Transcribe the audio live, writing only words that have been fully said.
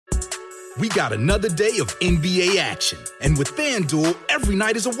We got another day of NBA action. And with FanDuel, every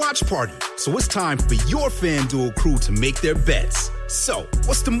night is a watch party. So it's time for your FanDuel crew to make their bets. So,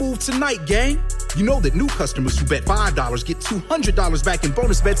 what's the move tonight, gang? You know that new customers who bet $5 get $200 back in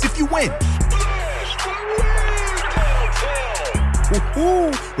bonus bets if you win.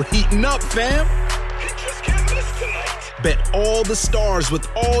 Woo-hoo, we're heating up, fam. Bet all the stars with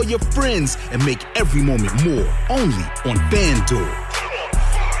all your friends and make every moment more only on FanDuel.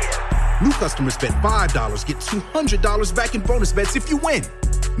 New customers bet $5, get $200 back in bonus bets if you win.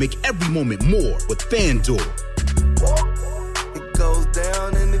 Make every moment more with FanDuel. It goes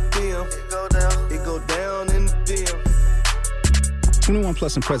down in the DM. It go down in the DM. 21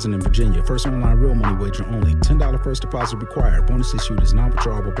 plus and present in Virginia. First online real money wager only. $10 first deposit required. Bonus issued is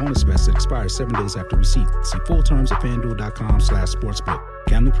non-withdrawable bonus vest that expires 7 days after receipt. See full terms at FanDuel.com/sportsbook.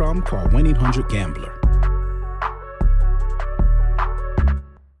 Gambling problem? Call 1-800-GAMBLER.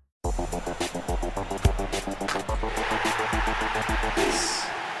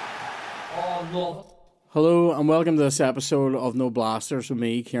 Hello and welcome to this episode of No Blasters with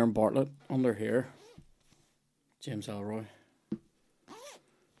me, Kieran Bartlett, under here, James Elroy,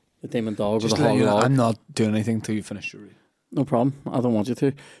 the Demon Dog with the Hog Log. I'm not doing anything till you finish your read. No problem, I don't want you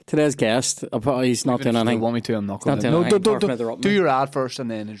to. Today's guest, he's not doing anything. If you want me to, I'm not going to. No, don't. Do your ad first and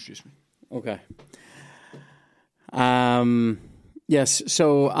then introduce me. Okay. Yes,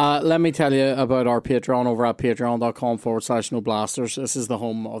 so let me tell you about our Patreon over at patreon.com/NoBlasters. This is the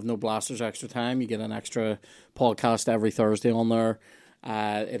home of No Blasters Extra Time. You get an extra podcast every Thursday on there.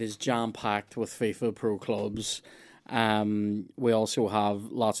 It is jam-packed with FIFA Pro clubs. We also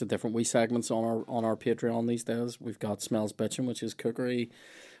have lots of different wee segments on our Patreon these days. We've got Smells Bitchin', which is cookery.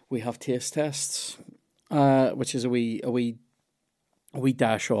 We have Taste Tests, which is a wee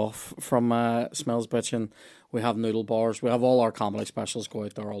dash off from Smells Bitchin'. We have noodle bars. We have all our comedy specials go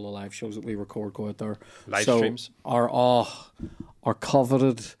out there. All the live shows that we record go out there. Live streams. Our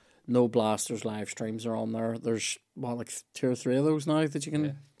coveted No Blasters live streams are on there. There's like 2 or 3 of those now that you can.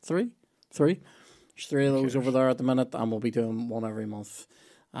 Yeah. Three. There's 3 of those over there at the minute, and we'll be doing one every month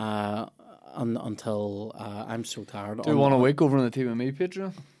until I'm so tired. Do one a week over on the Team and Me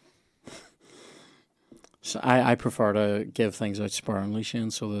Patreon? So I prefer to give things out sparingly,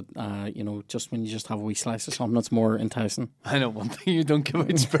 Shane, so that just when you just have a wee slice of something that's more enticing. I know one thing you don't give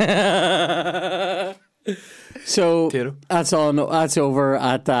out sparingly. So Tato. That's over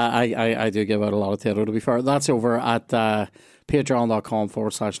at I do give out a lot of Tato, to be fair. That's over at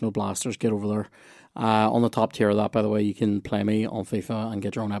patreon.com/NoBlasters. Get over there. On the top tier of that, by the way, you can play me on FIFA and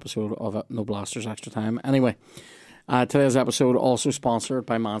get your own episode of No Blasters Extra Time. Anyway, today's episode also sponsored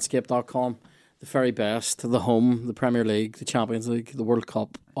by Manscaped.com. The very best, the home, the Premier League, the Champions League, the World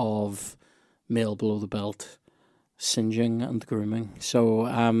Cup of male below the belt singeing and grooming. So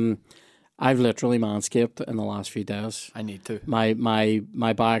I've literally manscaped in the last few days. I need to. My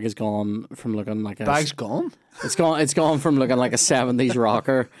bag has gone from looking like a bag's gone. It's gone from looking like a 70s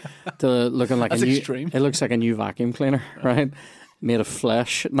rocker to looking like That's a new. Extreme. It looks like a new vacuum cleaner, right? Made of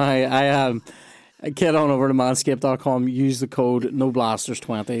flesh. Now I get on over to manscaped.com. Use the code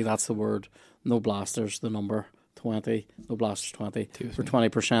NoBlasters20. That's the word. No Blasters, the number 20, No Blasters 20 for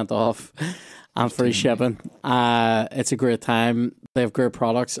 20% off and free shipping. It's a great time. They have great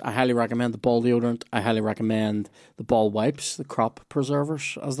products. I highly recommend the ball deodorant. I highly recommend the ball wipes, the crop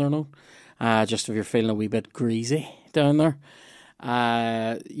preservers, as they're known. Just if you're feeling a wee bit greasy down there,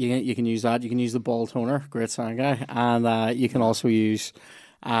 you can use that. You can use the ball toner, great sound guy, and you can also use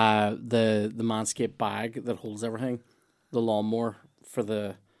the Manscaped bag that holds everything, the lawnmower for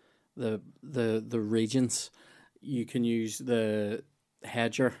the regions. You can use the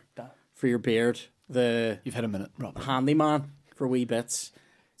hedger for your beard. You've had a minute, Rob. Handyman for wee bits.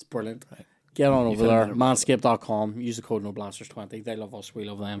 It's brilliant. Right. Get on over there, manscaped.com. Use the code NoBlasters20. They love us, we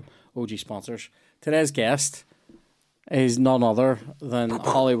love them. OG sponsors. Today's guest is none other than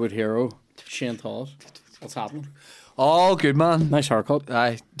Hollywood hero Shane Todd. What's happening? Oh, good man. Nice haircut.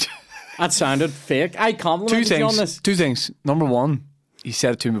 Aye. That sounded fake. I complimented you on this. 2 things. Number 1, he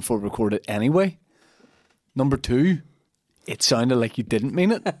said it to me before we recorded anyway. Number 2, it sounded like you didn't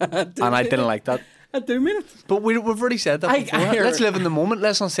mean it. I didn't like that. I do mean it. But we've already said that before. Let's live in the moment.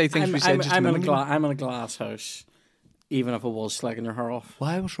 Let's not say things we said just a minute ago. I'm in a glass house, even if it was slagging your hair off.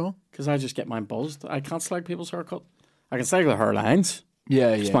 Why? What's wrong? Because I just get mine buzzed. I can't slag people's haircut. I can slag the hairlines.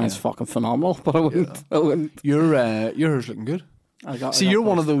 Yeah. Mine's fucking phenomenal, but I wouldn't. Your hair's looking good. You're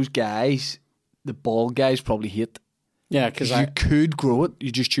one of those guys the bald guys probably hate. Yeah, because you could grow it,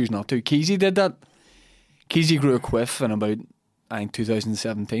 you just choose not to. Keezy did that. Keezy grew a quiff in about, I think,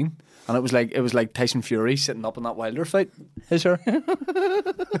 2017, and it was like Tyson Fury sitting up in that Wilder fight. His hair.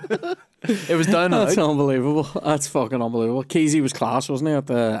 It was down and That's out. unbelievable. That's fucking unbelievable. Kesey was class, wasn't he, at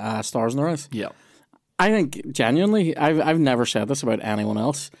the Stars in the Rise? Yeah. I think, genuinely, I've never said this about anyone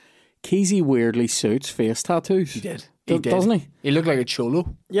else. Kesey weirdly suits face tattoos. He did. Doesn't he? He looked like a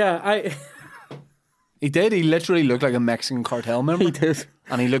cholo. Yeah, He did. He literally looked like a Mexican cartel member. he did.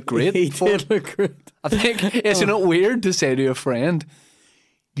 And he looked great. He for it. did look great. I think, isn't it weird to say to a friend,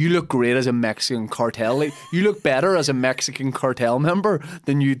 you look great as a Mexican cartel. Like, you look better as a Mexican cartel member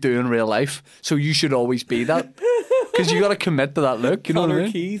than you do in real life. So you should always be that. Because you got to commit to that look. You know what I Connor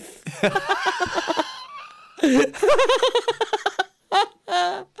mean? Keith.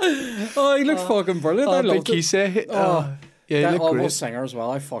 Oh, he looks fucking brilliant. I Big loved it. Keith. Oh, yeah, he that looked awful great. singer as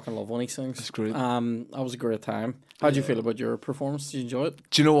well. I fucking love when he sings. That's great. That was a great time. How'd you feel about your performance? Did you enjoy it?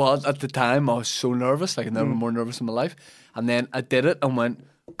 Do you know what? At the time, I was so nervous. Like, I've never been more nervous in my life. And then I did it and went,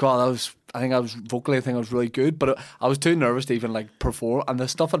 God, I think I was really good. But I was too nervous to even, like, perform. And the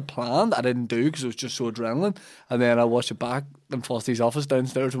stuff I'd planned, I didn't do because it was just so adrenaline. And then I watched it back in Fosty's office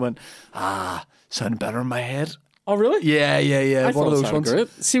downstairs and went, sounded better in my head. Oh, really? Yeah. I One thought of it those sounded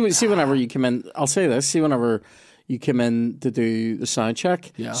ones. great. See, whenever you come in, I'll say this. See, whenever you come in to do the sound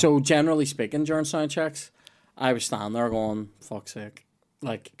check. Yeah. So generally speaking, during sound checks, I was standing there going, "Fuck's sake,"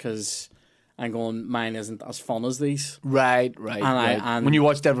 like because I'm going, mine isn't as fun as these. Right. And when you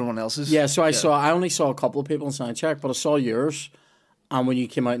watched everyone else's. Yeah. So I only saw a couple of people in sound check, but I saw yours. And when you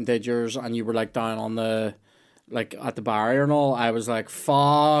came out and did yours, and you were like down on the, like at the barrier and all, I was like,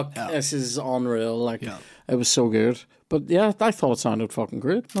 "Fuck, this is unreal!" Like it was so good. But yeah, I thought it sounded fucking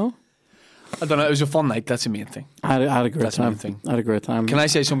great. No. I don't know. It was a fun night. That's the main thing. I had a great That's the time. main thing. I had a great time. Can I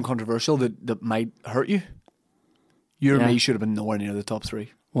say something controversial that might hurt you? You and Yeah. me should have been nowhere near the top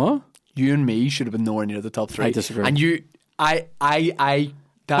three. What? You and me should have been nowhere near the top three. I disagree. And you,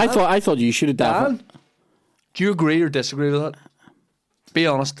 Dan, I thought you should have definitely. Dan, do you agree or disagree with that? Be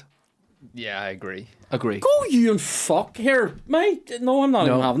honest. Yeah, I agree. Agree. Go you and fuck here, mate. No, I'm not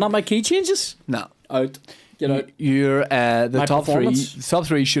even having that. My key changes. No. Out. Get out. You're the My top three. performance? The top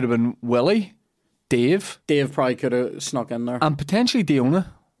three should have been Willie, Dave, Dave probably could have snuck in there. and potentially Diona.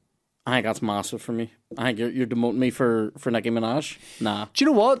 I think that's massive for me. I think you're demoting me for Nicki Minaj. Nah, Do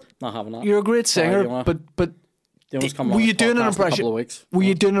you know what? not having that. You're a great singer, Diona. but Diona's come were on you this doing an podcast in a couple impression? of weeks. Were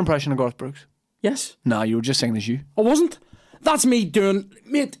you doing an impression of Garth Brooks? Yes, No, you were just singing as you. I wasn't. That's me doing,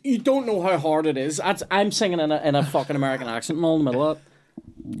 mate. You don't know how hard it is. I'm singing in a fucking American accent in the middle of it.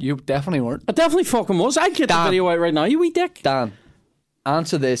 You definitely weren't. I definitely fucking was. I'd get the Dan. video out right now. You wee dick. Dan,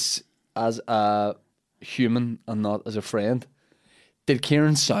 answer this as a human and not as a friend. Did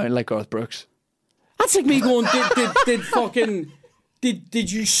Kieran sound like Garth Brooks? That's like me going, did fucking,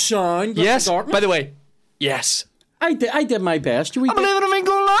 did you sound like Yes. the Dartmouth? By the way, yes. I did my best. You I believe it. I mean,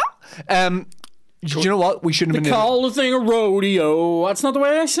 going on. Do you know what? We shouldn't have been. call the thing a rodeo. That's not the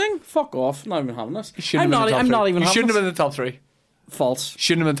way I sing. Fuck off. I'm not even having this. Shouldn't I'm have not. been in the top I'm three. not even. You having shouldn't have this. been in the top three. False.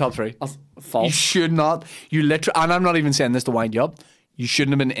 Shouldn't have been top three. You False. should not. You literally. And I'm not even saying this to wind you up. You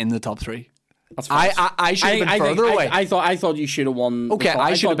shouldn't have been in the top three. That's false. I should have been further away. I thought you should have won. the Okay, co-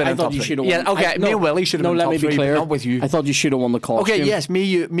 I should have been I in thought top you three. should have Yeah, won. okay, me and Willie should have no, been let top me be three, but clear. not with you. I thought you should have won the costume. Okay, yes,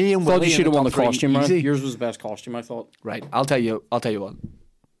 me and I Willie. thought you should have won the top three, costume. Right? easy. Yours was the best costume. I thought. Right, I'll tell you what.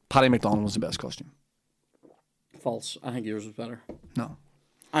 Paddy McDonald was the best costume. False. I think yours was better. No.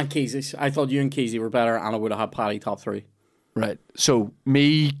 And Kesey's. I thought you and Kesey were better, and I would have had Paddy top three. Right. So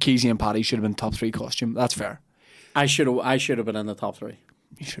me, Keezy, and Paddy should have been top three costume. That's fair. I should have been in the top three.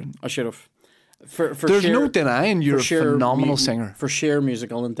 You shouldn't. I should have. For There's sheer- no denying you're a for sheer phenomenal singer. For sheer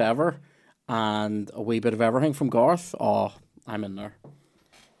musical endeavour and a wee bit of everything from Garth, I'm in there.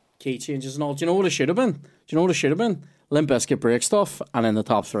 Key changes and all. Do you know what it should have been? Limp Bizkit break stuff and in the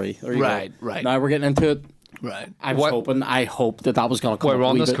top three. There you Right, go. right. Now we're getting into it. Right. I hoped that was going to come While up we're a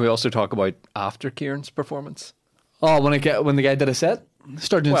on wee this, bit. can we also talk about after Kieran's performance? Oh, when the guy did a set,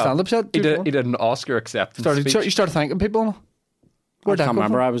 started doing stand up set. He did an Oscar acceptance speech. You started thanking people. I Where'd that can't come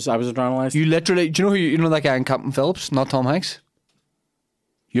remember. from? I was adrenalized. You literally. Do you know who? You know that guy in Captain Phillips, not Tom Hanks.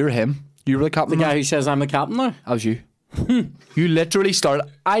 You're him. You were the captain. the guy who says I'm the captain now. That was you. You literally started.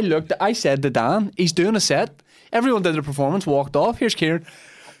 I said to Dan, he's doing a set. Everyone did the performance, walked off. Here's Kieran.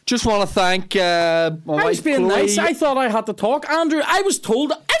 Just want to thank my I was wife, being Chloe. nice. I thought I had to talk. Andrew, I was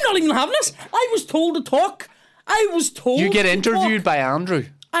told. I'm not even having this. I was told to talk. I was told. You get to interviewed talk. by Andrew.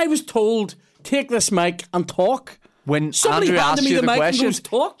 I was told, take this mic and talk. When Somebody Andrew handed asked me you the the mic and question, goes,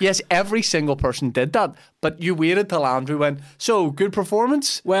 "Talk." yes, every single person did that. But you waited till Andrew went, so good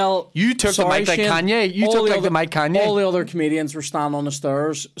performance? Well, You took the mic like Shane, Kanye. You all took the like the other- mic Kanye. All the other comedians were standing on the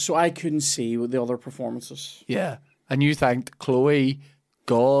stairs, so I couldn't see with the other performances. Yeah. And you thanked Chloe,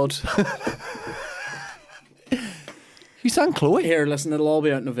 God. You sang Chloe. Here, listen, it'll all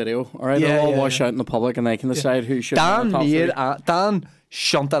be out in the video. All right, Yeah, it'll all yeah, wash out in the public, and they can decide who should. Dan be in the top made three. Dan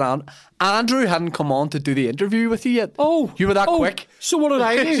shunted on. Andrew hadn't come on to do the interview with you yet. Oh, you were that quick. So what did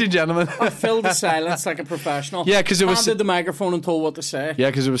I Ladies do? and gentlemen. I filled the silence like a professional. Yeah, 'cause it was- handed the microphone and told what to say. Yeah,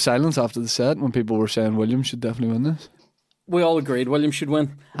 because there was silence after the set when people were saying William should definitely win this. We all agreed William should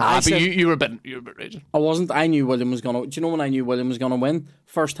win. I But said- you were a bit raging. I wasn't. I knew William was gonna. Do you know when I knew William was gonna win?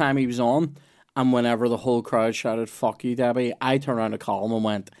 First time he was on, and whenever the whole crowd shouted "Fuck you, Debbie," I turned around to Colin and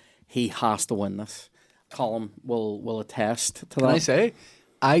went, "He has to win this." Colin will attest to that. Can I say?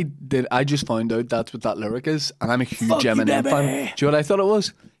 I just found out that's what that lyric is, and I'm a huge Fuck you, Eminem fan. Debbie. Do you know what I thought it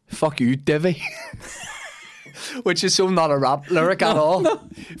was? Fuck you, Divvy. Which is so not a rap lyric at all.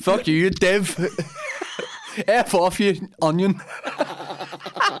 Fuck you, Div. F off you, onion.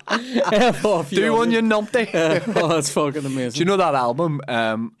 F off you, Do onion numpty. Oh, that's fucking amazing. Do you know that album?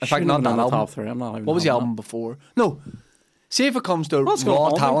 In fact, not that the album. top three. I'm not even. What was the having album before? No. See if it comes to What's going raw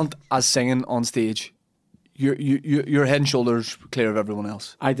on, talent as singing on stage, you're head and shoulders clear of everyone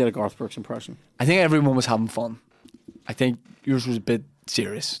else. that. I did a Garth Brooks impression. I think everyone was having fun. I think yours was a bit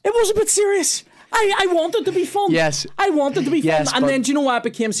serious. It was a bit serious. I wanted to be fun. Yes. I wanted to be fun. Yes, And but- then do you know why it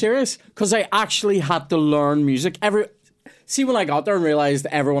became serious? Because I actually had to learn music. See, when I got there and realised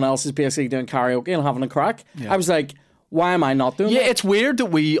everyone else is basically doing karaoke and having a crack, I was like, why am I not doing Yeah, that? it's weird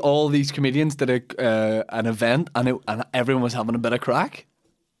that all these comedians did an event and everyone was having a bit of crack.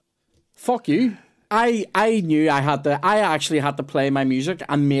 Fuck you. I knew I actually had to play my music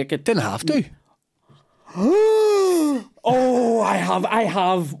and make it. Didn't have to. Oh, I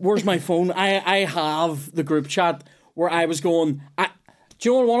have. Where's my phone? I have the group chat where I was going. Do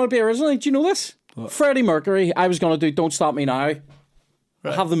you know what I wanted to be originally? Do you know this? Freddie Mercury. I was going to do "Don't Stop Me Now."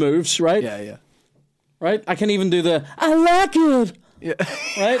 I have the moves, right? Yeah. Right. I can even do the "I like it." Yeah.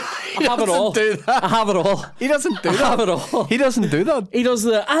 Right. I have it all. do that. I have it all. He doesn't do I that. have it all. He doesn't do that. He does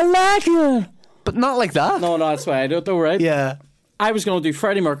the "I like it." But not like that. No, that's why I do it though, right? Yeah. I was going to do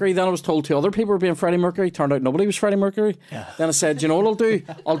Freddie Mercury. Then I was told two other people were being Freddie Mercury. Turned out nobody was Freddie Mercury. Yeah. Then I said, do you know what I'll do?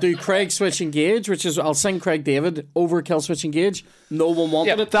 I'll do Craig Switch Engage, which is I'll sing Craig David over Kill Switch Engage. No one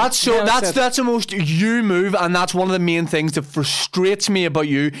wanted it. That's Then I said, the most you move, and that's one of the main things that frustrates me about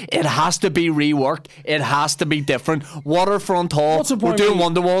you. It has to be reworked. It has to be different. Waterfront Hall. What's the We're point doing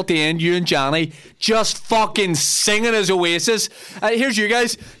of me- Wonderwall at the end. You and Johnny just fucking singing as Oasis. Here's you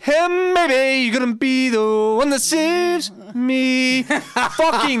guys. Hey, maybe you're gonna be the one that saves me.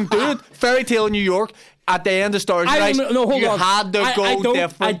 Fucking dude. Fairy Tale in New York. At the end of Stars Night, hold you on. had to go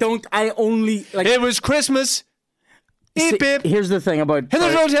different. I only like. It was Christmas. See, Eat bib. here's the thing about. In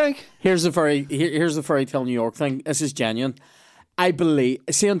the road tank. Here's the Fairy Tale New York thing. This is genuine. I believe.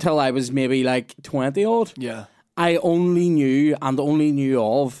 See, until I was maybe like 20 odd. Yeah. I only knew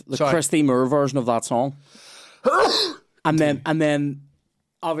of the Sorry. Christy Moore version of that song. and then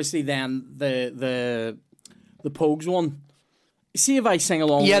obviously then the Pogues one. See if I sing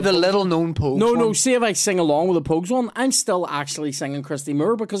along Yeah, with the little known Pogues. No, one. see if I sing along with the Pogues one, I'm still actually singing Christy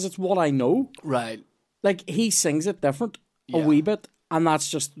Moore because it's what I know. Right. Like he sings it different a wee bit, and that's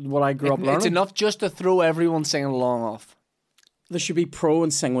just what I grew up learning. It's enough just to throw everyone singing along off. They should be pro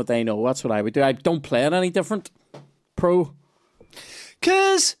and sing what they know. That's what I would do. I don't play it any different. Pro.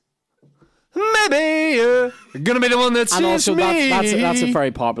 'Cause maybe you're gonna be the one that And saves also, me. that's a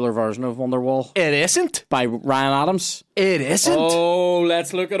very popular version of Wonderwall It isn't. by Ryan Adams. It isn't. Oh,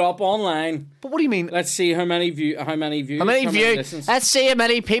 let's look it up online. But what do you mean? Let's see how many views. How many views? listens. Let's see how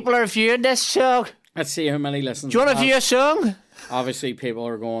many people are viewing this song. Let's see how many listens. Do you want it to view a has. song? Obviously, people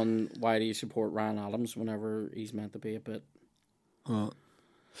are going, "Why do you support Ryan Adams whenever he's meant to be a bit?"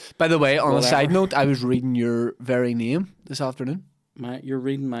 By the way, on a Whatever. side note, I was reading your very name this afternoon. You're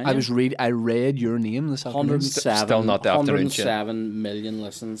reading mine. I read your name this afternoon. 107. Still not the afternoon shit. 107 million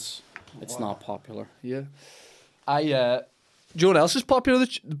listens. It's not popular. Yeah. Do you know what else is popular,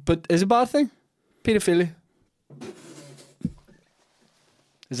 but is a bad thing? Pedophilia.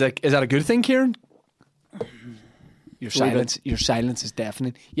 Is that a good thing, Kieran? Your silence is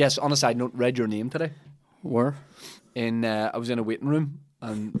deafening. Yes, on a side note, read your name today. Where? I was in a waiting room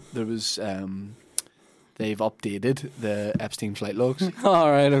and there was they've updated the Epstein flight logs.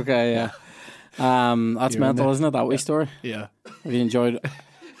 All right. Okay. Yeah. That's You're in mental, there. isn't it? That wee story. Yeah. Have you enjoyed it?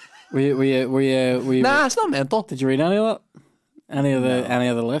 We Nah, it's not mental. Did you read any of that? Any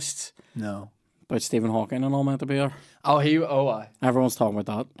of the lists No. about Stephen Hawking and all meant to be there? I. Everyone's talking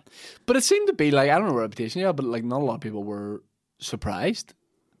about that. But it seemed to be like, I don't know reputation yet, but like not a lot of people were surprised.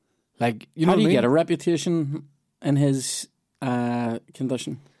 Like, you know How what do I you mean? get a reputation in his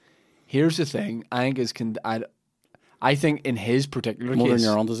condition? Here's the thing. I think I think in his particular Motor case,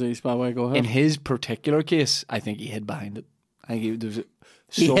 neuron disease, by the way. Go ahead. in his particular case, I think he hid behind it. I think there was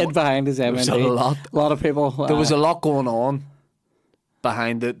He hid behind his was MND. a lot of people. there was a lot going on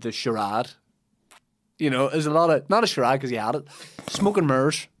behind the charade. You know, there's a lot of not a charade because he had it. Smoke and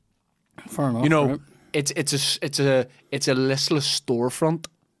mirrors. fair enough. You know, right? it's a listless storefront.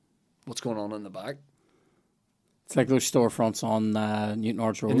 What's going on in the back? It's like those storefronts on Newton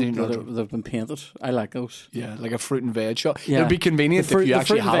Arts Road Newton Arts that have been painted. I like those. Yeah, like a fruit and veg shop. Yeah. It'd be convenient The fruit, if you the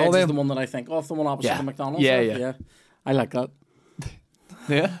actually fruit and had all veg is the them. one that I think of, the one opposite Yeah. the McDonald's. Yeah, there. yeah. I like that.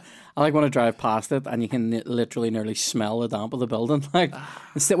 Yeah. I like when I drive past it and you can literally nearly smell the damp of the building. Like,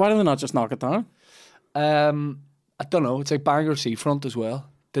 instead, why do they not just knock it down? I don't know. It's like Bangor Seafront as well.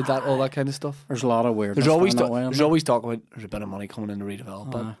 Did that all that kind of stuff. There's a lot of weirdness. There's always down that way, isn't there's there? always talk about there's a bit of money coming in to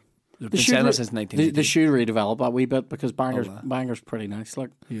redevelop, but they've They been should saying re- that since they 1980. should redevelop that wee bit because Bangor's Oh, Bangor's pretty nice.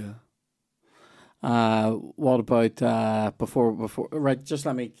 Like, Yeah. what about before? Right, just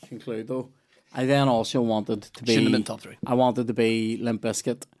let me conclude though. I then also wanted to be. Shouldn't have been top three. I wanted to be Limp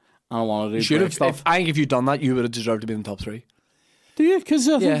Bizkit, and I wanted to do Should break have. stuff. I think if you'd done that, you would have deserved to be in the top three. Do you? Because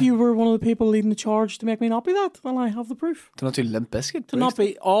I Yeah. think you were one of the people leading the charge to make me not be that. Well, I have the proof. To not do Limp Bizkit. To not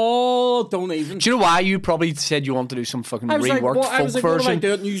be. Oh, don't even. Do you know why you probably said you want to do some fucking I was like, reworked what, I was folk like, what do I version?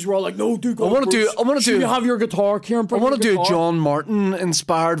 do? And you were all like, no, do go. I wanna do- You have your guitar, Kieran. I want to do a John Martin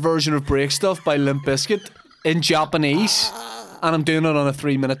inspired version of Break Stuff by Limp Bizkit in Japanese, and I'm doing it on a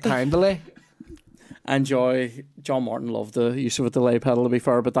 3-minute time delay. Enjoy. John Martin loved the use of a delay pedal, to be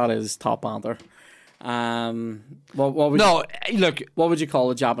fair, but that is top banter. What would No, look, what would you call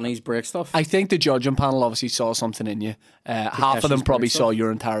the Japanese break stuff? I think the judging panel obviously saw something in you. Half of them Precious probably break saw stuff.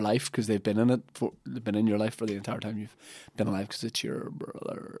 your entire life because they've been in it. They've been in your life for the entire time you've been alive because it's your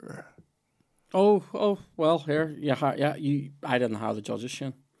brother. Oh, well, here, yeah. I didn't have the judges,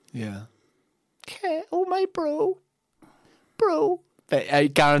 Shane. Yeah. Okay. Oh my bro. I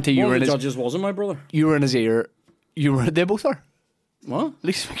guarantee you One were of in the his. judges wasn't my brother. You were in his ear. You were. They both are. What?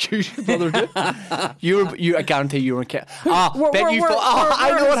 Lisa McHugh's your brother too. You. I guarantee you were in. Bet you. Where- I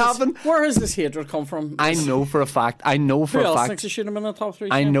know where what has this- happened. Where has this hatred come from? I know for a fact. Who else thinks he should have been in the top three?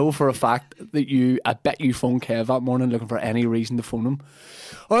 I Shane? know for a fact that you. I bet you phoned Kev that morning looking for any reason to phone him.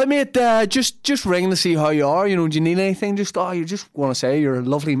 All right, mate. Just ringing to see how you are. You know, do you need anything? You just want to say you're a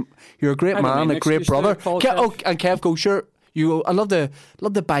lovely. You're a great I don't man, need a great excuse to brother. call Kev, Kev. and Kev goes, sure. You go, I love to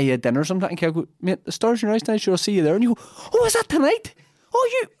buy you a dinner sometime. And Kev go, mate, the stars are nice tonight. Sure, I'll see you there. And you go, oh, is that tonight? Oh,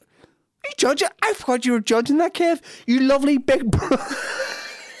 you judge it? I forgot you were judging that, Kev. You lovely big brother.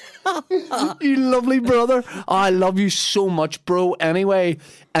 You lovely brother. Oh, I love you so much, bro. Anyway,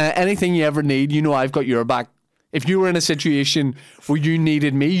 anything you ever need, you know I've got your back. If you were in a situation where you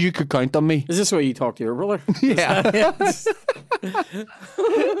needed me, you could count on me. Is this the way you talk to your brother? Yeah.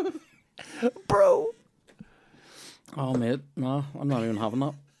 Bro. Oh, mate, no, I'm not even having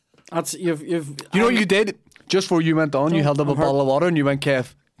that. That's you've. You know what you did? Just before you went on, you held up a I'm hurt. bottle of water and you went,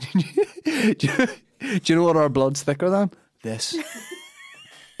 Kev, do you know what our blood's thicker than? This.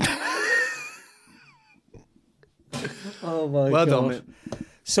 Oh my Well done, mate.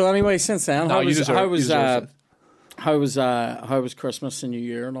 So anyway, since then, No, you deserve it. how was Christmas and New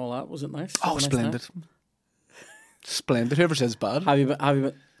Year and all that? Was it nice? Oh, Was it a nice splendid. time? Splendid. Whoever says bad. Have you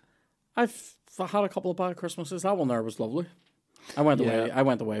been? I've had a couple of bad Christmases. That one there was lovely. I went away. Yeah. I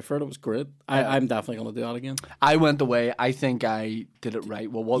went away for it. It was great. I'm definitely going to do that again. I went away. I think I did it right.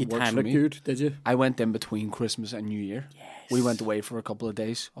 Well, what You works timed for it me? good, did you? I went in between Christmas and New Year. Yes. We went away for a couple of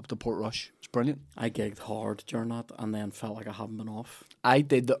days up to Portrush. It was brilliant. I gigged hard during that, and then felt like I haven't been off. I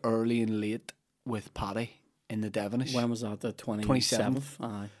did the early and late with Paddy in the Devonish. When was that? The 27th.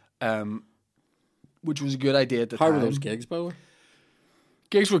 27th? Aye. Which was a good idea at the How time. were those gigs, by the way?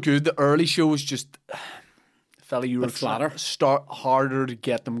 Gigs were good. The early show was just, fella, you were Bit flatter. start harder to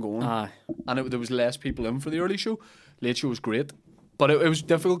get them going, Aye. and there was less people in for the early show. Late show was great, but it was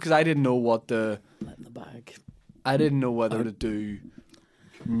difficult because I didn't know In the bag. I didn't know whether to do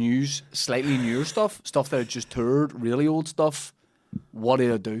slightly newer stuff that had just toured, really old stuff. What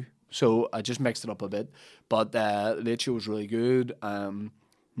did I do? So I just mixed it up a bit. But late show was really good.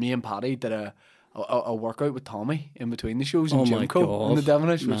 Me and Paddy did a workout with Tommy in between the shows in Oh my Jimco in the God.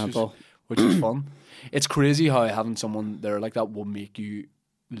 Devonish, Mental. which was fun. It's crazy how having someone there like that will make you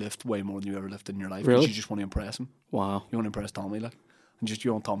lift way more than you ever lifted in your life because Really? you just want to impress him. Wow. You want to impress Tommy, like, and just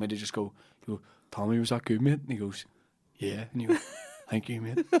you want Tommy to just go, Tommy, was that good, mate? And he goes, yeah. And you go, thank you,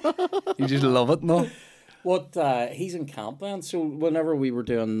 mate. You just love it, no? What he's in camp then. So whenever we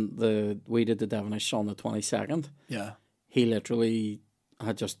did the Devonish on the 22nd, Yeah. he literally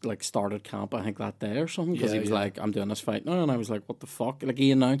had just like started camp, I think that day or something, because he was like, I'm doing this fight now, and I was like, what the fuck? Like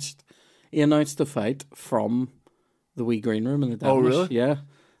he announced the fight from the wee green room in the Oh, Devonish. really? Yeah.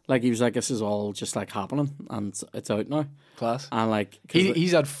 Like, he was like, this is all just, like, happening, and it's out now. Class. And, like... 'cause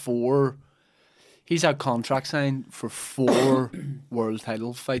He's had 4... He's had contract signed for 4 world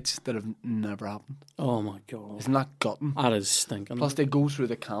title fights that have never happened. oh, my God. Isn't that gutting? That is stinking. Plus, they go through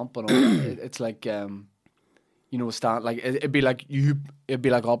the camp and all. It's like, you know, it'd be like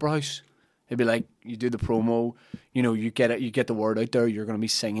Opera House. It'd be like you do the promo, you know, you get the word out there. You're going to be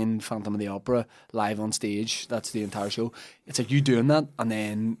singing Phantom of the Opera live on stage. That's the entire show. It's like you doing that, and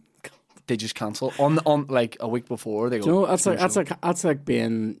then they just cancel on like a week before. They go. Do you know, that's like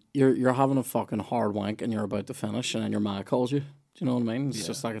being you're having a fucking hard wank and you're about to finish, and then your ma calls you. Do you know what I mean? It's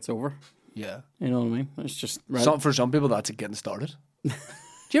just like it's over. Yeah. You know what I mean? It's just right. For some people, that's it getting started.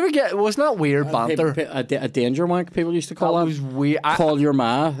 Do you ever get? Wasn't that weird banter? A danger wank, people used to call That that. was weird. Call your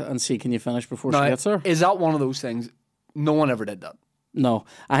ma and see, can you finish before she gets there? Is that one of those things? No one ever did that. No,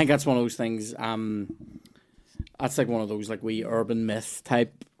 I think that's one of those things. That's like one of those like wee urban myth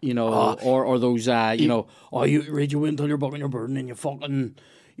type, you know, or those you know, you read your win until you're bucking your burden and you fucking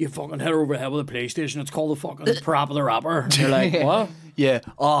hit her over the head with a PlayStation. It's called the fucking Parappa the Rapper. You're like, what? Yeah.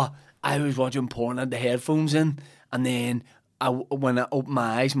 I was watching porn, had the headphones in, and then when I opened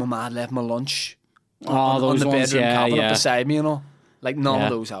my eyes, my mad left my lunch on those the ones, bedroom yeah, cabinet yeah. beside me, you know. Like none of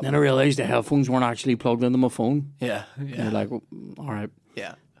those happened. Then I realised the headphones weren't actually plugged into my phone. Yeah. You're like, well, all right.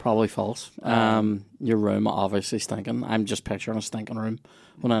 Yeah. Probably false. Your room obviously stinking. I'm just picturing a stinking room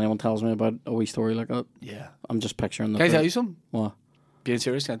when anyone tells me about a wee story like that. Yeah. I'm just picturing. Can I tell you something? What? Being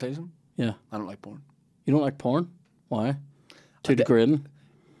serious, can I tell you something? Yeah. I don't like porn. You don't like porn? Why? Too degrading.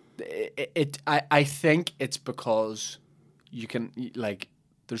 I think it's because you can like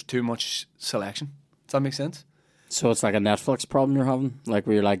there's too much selection. Does that make sense? So it's like a Netflix problem you're having, like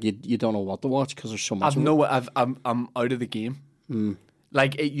where you're like you don't know what to watch because there's so much. I'm out of the game.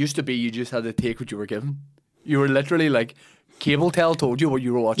 Like it used to be, you just had to take what you were given. You were literally like, Cable Tel told you what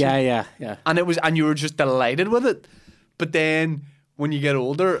you were watching. Yeah. And you were just delighted with it. But then when you get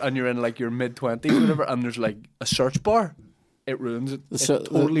older and you're in like your mid-20s or whatever, and there's like a search bar, it ruins it. It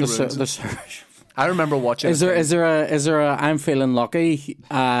totally ruins it. The search. I remember watching. Is there a I'm feeling lucky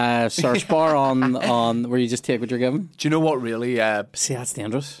search bar on where you just take what you're given? Do you know what really? See, that's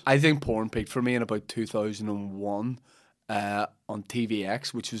dangerous. I think porn peaked for me in about 2001 on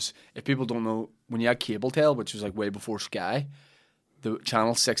TVX, which was, if people don't know, when you had Cable Tel, which was like way before Sky, the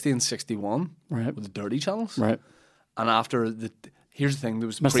channel 60 and 61 right. were the dirty channels. Right. And after here's the thing, there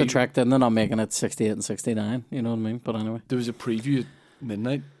was missed the trick, didn't they? Not making it 68 and 69. You know what I mean? But anyway, there was a preview at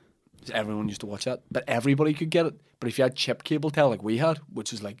midnight. Everyone used to watch that, but everybody could get it. But if you had chip Cable Tel like we had,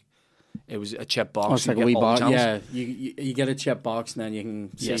 which is like, it was a chip box. It's like a wee box. Yeah, you get a chip box and then you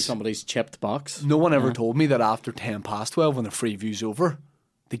can see somebody's chipped box. No one ever told me that after 12, when the free view's over,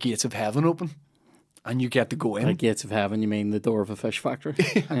 the gates of heaven open, and you get to go in. The gates of heaven? You mean the door of a fish factory?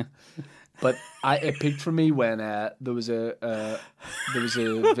 Yeah. But it peaked for me when there was a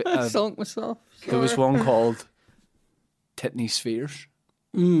sunk myself. There was one called Titney Spheres.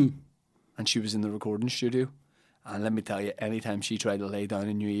 And she was in the recording studio, and let me tell you, anytime she tried to lay down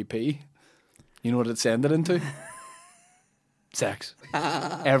a new EP, you know what it ended into? Sex.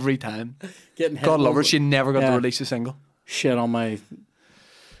 Every time. God love her, she never got to release a single. Shit on my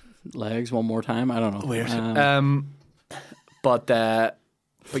legs one more time. I don't know. Weird. But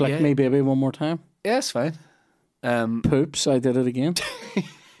flick me baby one more time. Yeah, it's fine. Poops, I did it again.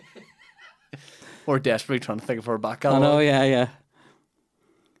 We're desperately trying to think of her back. I know, yeah.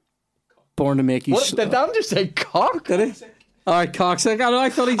 Born to make you. What did Dan just say? Cock? Did he? All right, cocksick. I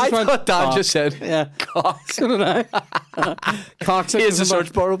thought he just went. I thought Dan cock. just said, yeah, cock. So did I. Cocksick. Is the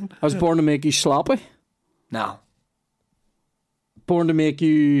search bar open? I was born to make you sloppy. No. Born to make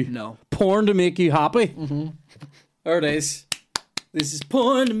you. No. Porn to make you happy. Mm-hmm. There it is. This is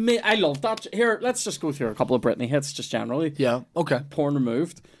porn to me. I love that. Here, let's just go through a couple of Britney hits, just generally. Yeah. Okay. Porn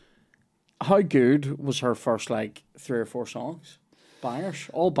removed. How good was her first like 3 or 4 songs? Bangers,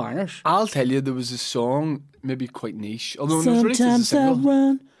 all bangers. I'll tell you, there was a song, maybe quite niche, although it was released as a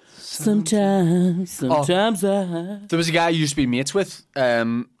single. Sometimes I. There was a guy I used to be mates with,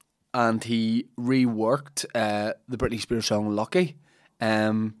 and he reworked the Britney Spears song "Lucky."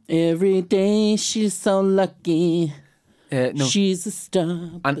 Every day she's so lucky. No. She's a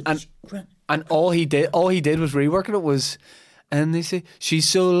star. And all he did was reworking it was. And they say, she's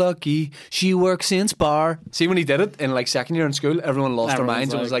so lucky, she works in Spar. See, when he did it in like second year in school, everyone lost their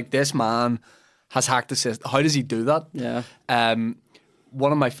minds. It was like, this man has hacked the system. How does he do that? Yeah.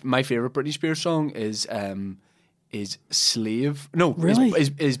 One of my favourite Britney Spears song is Slave. No, really?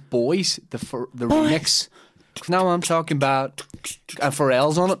 is Boys, the remix. Now I'm talking about. And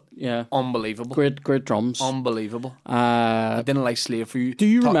Pharrell's on it. Yeah. Unbelievable. Great drums. Unbelievable. I didn't like Slave for You. Do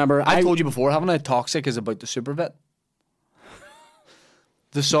you remember? I told you before, haven't I? Toxic is about the super vet.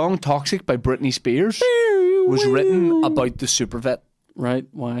 The song Toxic by Britney Spears was written about the super vet. Right,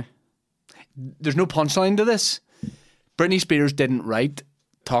 why? There's no punchline to this. Britney Spears didn't write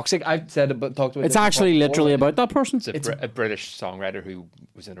Toxic. I've said about talked about It's actually literally about that person. It's a British songwriter who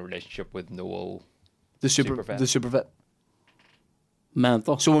was in a relationship with Noel. the super vet.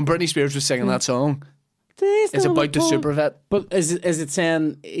 Mental. So when Britney Spears was singing that song, it's about the super vet. But is it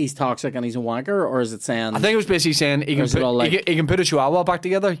saying he's toxic and he's a wanker, or is it saying? I think it was basically saying he can put a chihuahua back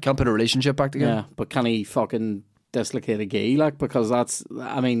together. He can't put a relationship back together. Yeah, but can he fucking dislocate a gay? Like, because that's,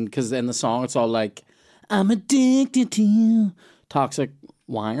 I mean, because in the song it's all like, I'm addicted to you, toxic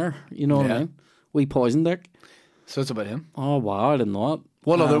wanger. You know what I mean? We poison dick. So it's about him. Oh wow, I didn't know it.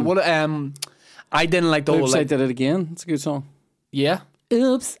 I didn't like the whole Oops, I like. did it again. It's a good song. Yeah.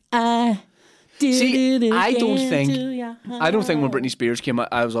 Oops, I did See, it again. I don't to think ya. when Britney Spears came out,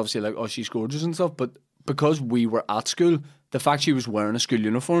 I was obviously like, oh, she's gorgeous and stuff. But because we were at school, the fact she was wearing a school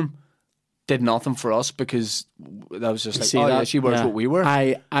uniform did nothing for us because that was just like, See oh that? yeah, she wears what we wear.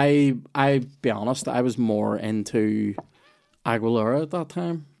 I be honest, I was more into Aguilera at that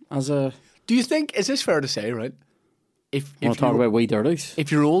time. Do you think, is this fair to say, right? If Want to talk about wee dirties?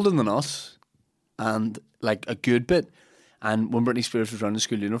 if you're older than us and like a good bit, and when Britney Spears was wearing a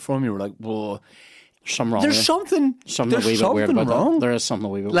school uniform, you were like, well, Something wrong. there's with it. something Something a wee bit weird about wrong. that. There is something a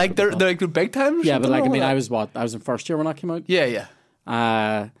wee bit Like weird they're about that. like the big time. Or Yeah, but something like, I wrong mean, with I was in first year when that came out. that?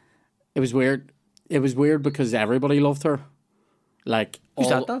 Yeah. It was weird. It was weird because everybody loved her. Like Who's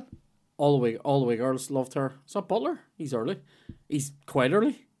that? all the way girls loved her. Is that Butler? He's early. He's quite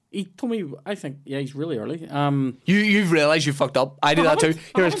early. He told me, I think, yeah, he's really early. You've realised you fucked up. I did that too.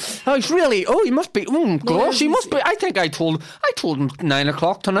 He's really. Oh, he must be. Gosh, he must be. I think I told him 9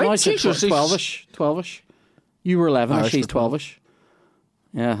 o'clock tonight. No, I said Jesus, he's 12ish. You were 11, Irish she's for 12. 12ish.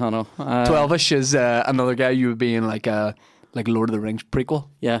 Yeah, I know. 12ish is another guy you would be in like Lord of the Rings prequel.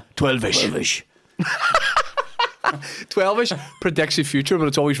 Yeah. 12ish. 12ish predicts the future, but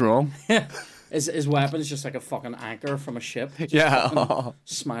it's always wrong. His weapon's just like a fucking anchor from a ship. Just Yeah. fucking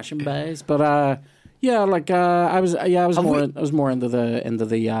smashing bays. But yeah, like I was more into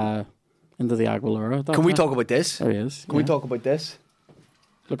the Aguilera. At that Can we time. talk about this? There he is. Can we talk about this?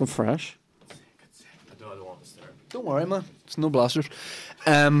 Looking fresh. Don't worry, man. It's no blasters.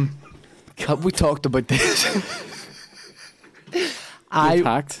 Have we talked about this?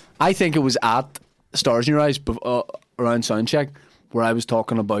 Packed. I think it was at Stars in Your Eyes around soundcheck where I was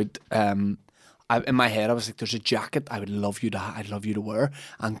talking about. In my head, I was like, "There's a jacket I'd love you to wear,"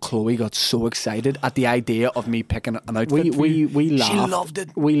 and Chloe got so excited at the idea of me picking an outfit. We She laughed. loved it.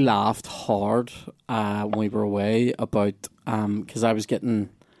 We laughed hard when we were away about because I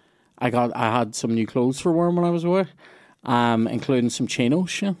had some new clothes for wearing when I was away, including some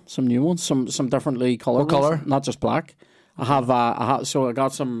chinos, yeah, some new ones, some differently coloured. What colour? Not just black. I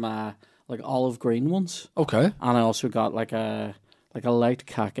got some like olive green ones. Okay. And I also got like a light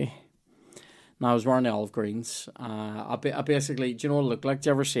khaki. Now I was wearing the olive greens. I basically, do you know what it looked like? Do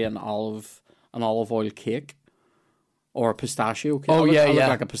you ever see an olive oil cake or a pistachio cake? Oh, I looked yeah.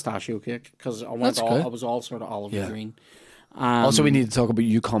 like a pistachio cake because I That's good. was all sort of olive Yeah. green. Also, we need to talk about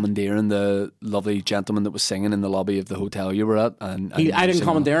you commandeering the lovely gentleman that was singing in the lobby of the hotel you were at. And I didn't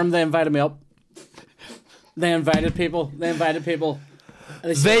commandeer him. They invited me up. They invited people.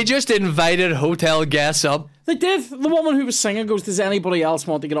 They just invited hotel guests up. They did. The woman who was singing goes, "Does anybody else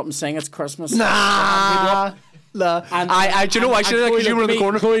want to get up and sing? It's Christmas." Nah. Do you know why she did that? Because you were in the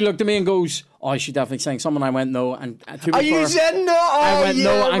corner. Chloe looked at me and goes, "Oh, I should definitely sing something." I went, "No." And to be Oh, you fair, said no. Oh, I went, yeah,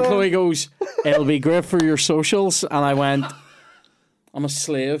 "No." And man. Chloe goes, "It'll be great for your socials." And I went, "I'm a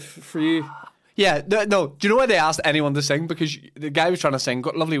slave for you." Yeah, no. Do you know why they asked anyone to sing? Because the guy was trying to sing,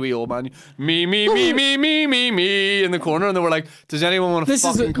 got lovely wee old man, me in the corner, and they were like, "Does anyone want to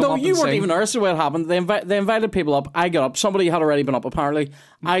fucking come no, up you and weren't sing?" even there. This is what happened. They invited people up. I get up. Somebody had already been up, apparently.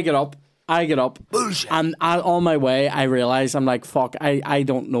 I get up. Bullshit. And on my way, I realised, I'm like, fuck, I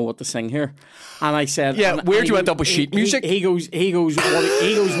don't know what to sing here. And I said, Yeah, and- weird and you he end goes- up with sheet music. He goes,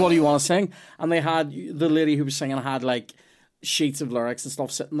 what do you want to sing? And they had, the lady who was singing had like sheets of lyrics and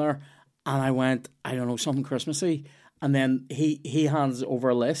stuff sitting there. And I went, I don't know, something Christmassy. And then he hands over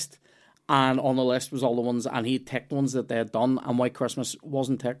a list. And on the list was all the ones, and he ticked ones that they had done, and White Christmas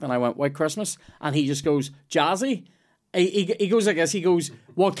wasn't ticked. And I went, White Christmas? And he just goes, jazzy? He goes, I guess, he goes,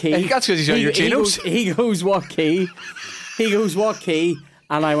 what key? That's because he's on your chinos. He goes, what key? He goes, what key?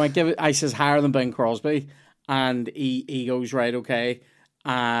 And I went, give it, I says, higher than Bing Crosby. And he goes, right, okay.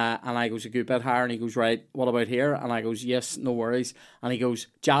 And I goes, a good bit higher. And he goes, right, what about here? And I goes, yes, no worries. And he goes,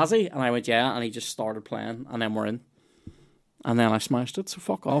 jazzy? And I went, yeah. And he just started playing. And then we're in. And then I smashed it. So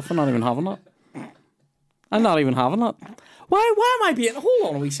fuck off. I'm not even having it. I'm not even having it. Why am I being... Hold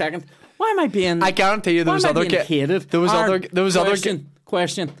on a wee second. Why am I being... I guarantee you there was other... hated? There was Aaron, other...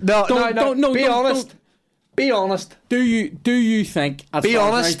 Question. No, don't, be honest. Be honest. Do you think... Be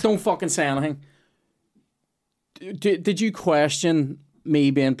honest. Right, don't fucking say anything. Did you question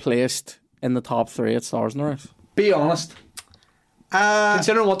me being placed in the top 3 at Stars in the Race? Be honest.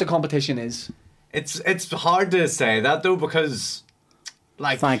 Considering what the competition is. It's hard to say that though, because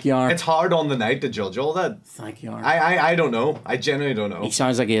like, thank you, Aaron. It's hard on the night to judge all that. Thank you, Aaron. I don't know. I genuinely don't know. He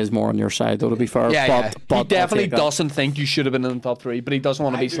sounds like he is more on your side though, to be fair. Yeah, but he definitely doesn't think you should have been in the top 3, but he doesn't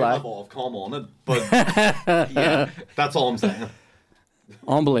want to be slack. I do have Ofcom on it, but yeah, that's all I'm saying.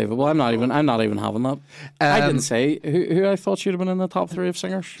 Unbelievable. I'm not even having that. I didn't say who I thought should have been in the top 3 of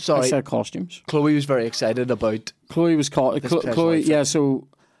singers. Sorry. I said costumes. Chloe was very excited about... Chloe was called... Chloe, yeah, outfit. so...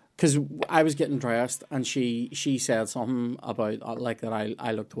 Because I was getting dressed and she said something about like that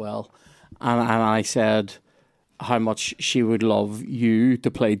I looked well. And I said how much she would love you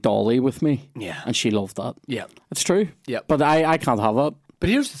to play Dolly with me. Yeah. And she loved that. Yeah. It's true. Yeah. But I can't have that. But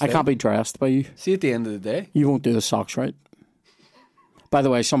here's the thing. I can't be dressed by you. See, at the end of the day... You won't do the socks right. By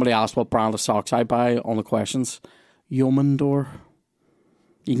the way, somebody asked what brand of socks I buy on the questions. Yeomandor.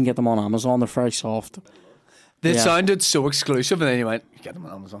 You can get them on Amazon. They're very soft. They Yeah. sounded so exclusive, and then you went, you get them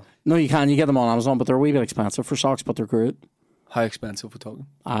on Amazon. No, you can. You get them on Amazon, but they're a wee bit expensive for socks, but they're great. How expensive we're talking?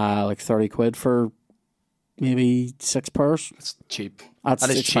 Like 30 quid for maybe 6 pairs. It's cheap. That's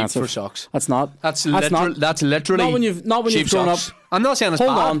that is expensive. cheap for socks. That's not. That's not. That's literally Not when you've cheap grown socks. up. I'm not saying it's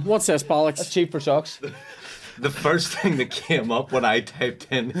Hold bad. on. What's this, bollocks? That's cheap for socks. The first thing that came up when I typed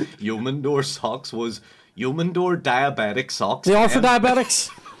in Yeomandor socks was Yeomandor diabetic socks. They are for diabetics.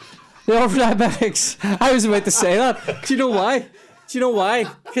 They are for diabetics. I was about to say that. Do you know why?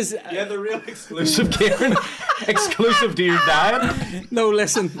 Because Yeah, they're real exclusive, Kieran. Exclusive to your diet. no,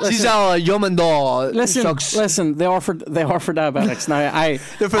 listen. These are Yeomandor socks. Listen. They are for diabetics. Now,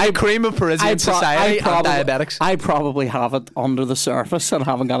 They're for the cream of Parisian society and diabetics. I probably have it under the surface and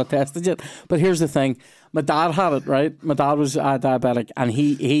haven't got it tested yet. But here's the thing. My dad had it, right? My dad was diabetic and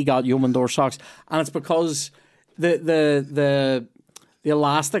he got Yeomandor socks. And it's because the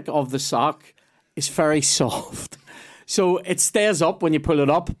elastic of the sock is very soft. So it stays up when you pull it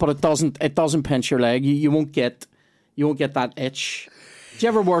up, but it doesn't pinch your leg. You won't get that itch. Do you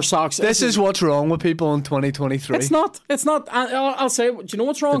ever wear socks? This is what's wrong with people in 2023. It's not. I'll say. Do you know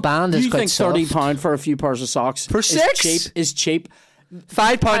what's wrong? The band is you quite think £30 soft. for a few pairs of socks For six? is cheap?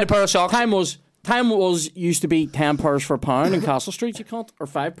 £5 a pair of socks. Time used to be 10 pairs for £1 in Castle Street. You can't, or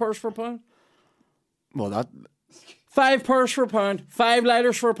 5 pairs for £1. Well, that... 5 pairs for £1. 5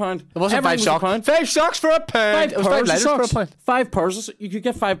 lighters for £1. It wasn't Everything 5 was socks. £1. 5 socks for £1. Five It was 5 pairs of lighters for socks. £1. 5 pairs. You could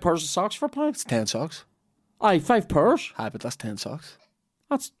get 5 pairs of socks for £1. 10 socks. Aye, 5 pairs. Aye, but that's 10 socks.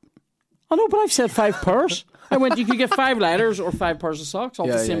 That's. I know, but I've said 5 pairs. I went. You could get 5 lighters or 5 pairs of socks. All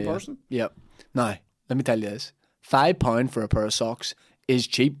the same person. Yep. Now, let me tell you this. £5 for a pair of socks is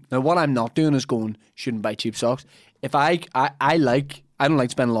cheap. Now, what I'm not doing is going, shouldn't buy cheap socks. If I don't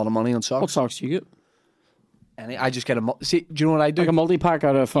like spending a lot of money on socks. What socks do you get? I just get a... See, do you know what I do? Like a multi-pack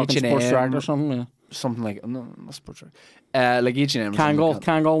out of fucking H&M. Sports Direct or something? Yeah. Something like... No, not Sports Direct. Like H&M. or something like that.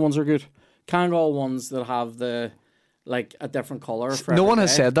 Kangol ones are good. Kangol ones that have the... Like a different colour. For No every one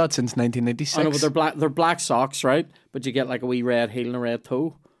has day. said that since 1986. I know, but they're black. They're black socks, right? But you get like a wee red heel and a red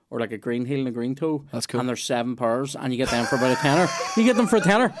toe, or like a green heel and a green toe. That's cool. And there's 7 pairs, and you get them for about a tenner. You get them for a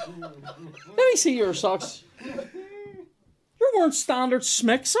tenner. Let me see your socks. You're wearing standard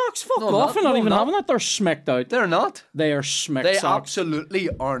Smick socks. Fuck No, I'm off! not. You're not No, even I'm having it. They're smicked out. They're not. They are Smick They socks. absolutely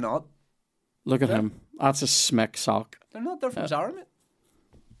are not. Look at him. That's a Smick sock. They're not. They're from Zara, mate.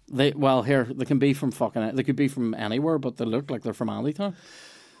 They can be from fucking. They could be from anywhere, but they look like they're from Allentown.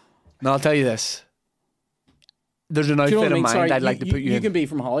 No, I'll tell you this. There's an Do you know outfit what I in mean? mind Sorry, I'd like to put you You in. can be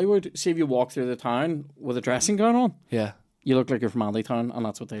from Hollywood. See if you walk through the town with a dressing gown on. Yeah. You look like you're from Allentown, and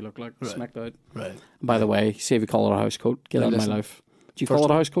that's what they look like. Right. Smacked out. Right. By the way, see if you call it a house coat. Get Now out of listen. my life. Do you First call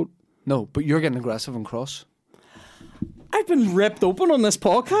it a house coat? No, but you're getting aggressive and cross. I've been ripped open on this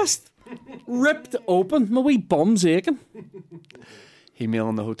podcast. Ripped open. My wee bum's aching. Email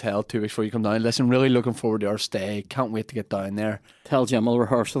in the hotel 2 weeks before you come down. Listen, really looking forward to our stay. Can't wait to get down there. Tell Jim I'll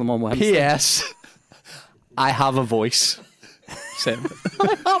rehearse for them on Wednesday. P.S. I have a voice. Send it.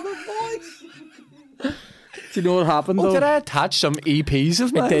 Do you know what happened Oh, though? did I attach some EPs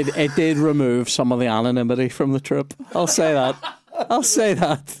of mine? It did remove some of the anonymity from the trip. I'll say that. I'll say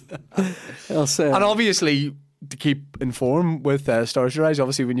that. And obviously, to keep informed with Stars Your Eyes.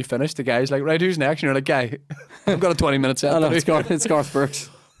 Obviously, when you finish, the guy's like, right, who's next? And you're like, guy, I've got a 20-minute set. I know, it's Garth Brooks.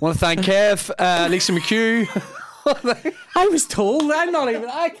 Want to thank Kev, Lisa McHugh. I was told.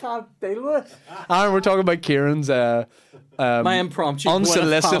 I can't deal with it. Aaron, we're talking about Kieran's My impromptu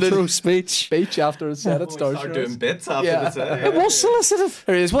unsolicited Gwyneth Paltrow speech after it said it. Stars Start Your doing Eyes. bits after the set. It was solicited.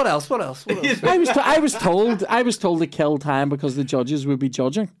 There he is. What else? I was told to kill time because the judges would be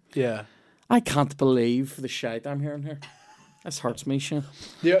judging. Yeah. I can't believe the shite I'm hearing here. This hurts me, Shane.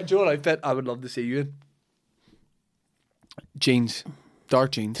 Yeah, do you know what outfit I would love to see you in? Jeans.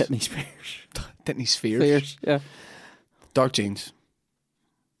 Dark jeans. Titney Spears. Titney Spheres. Spears, yeah. Dark jeans.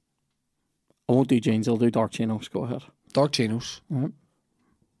 I won't do jeans, I'll do dark chinos. Go ahead. Dark chinos. Right.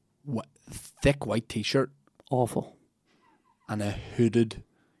 Thick white t-shirt. Awful. And a hooded.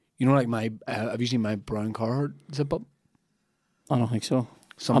 You know, like my, have you seen my brown Carhartt zip up? I don't think so.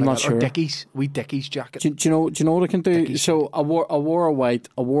 Something I'm like not that. sure. Or Dickies. Wee Dickies jacket. Do you know what I can do? Dickies. So I wore a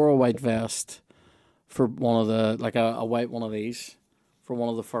white vest for one of the a white one of these for one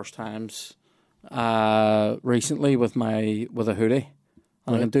of the first times recently with a hoodie,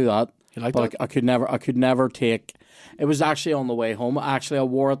 and I can do that. You like but that? I could never take. It was actually on the way home. Actually, I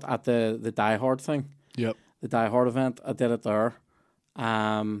wore it at the Die Hard thing. Yep. The Die Hard event. I did it there.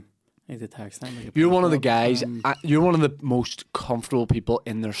 I need to text them. You're one of the guys, you're one of the most comfortable people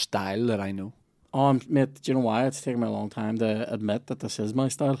in their style that I know. Mate, do you know why? It's taken me a long time to admit that this is my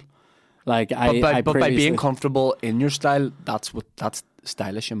style. Like But by previously- being comfortable in your style, that's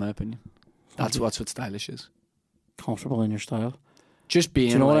stylish in my opinion. That's what stylish is. comfortable in your style. Just being.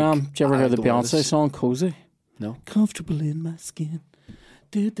 Do you know what I am? Do you ever hear the don't want Beyonce this- song "Cozy"? No. Comfortable in my skin.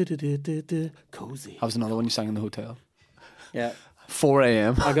 Cozy. That was another one you sang in the hotel. Yeah. 4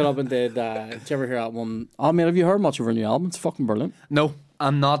 a.m. I got up and did. Did you ever hear that one? Oh man, have you heard much of her new album? It's fucking brilliant. No,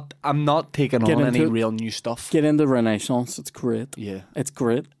 I'm not taking Get on into any it. real new stuff. Get into Renaissance. It's great. Yeah. It's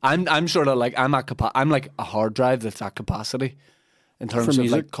great. I'm sort of like I'm like a hard drive that's at capacity in terms For of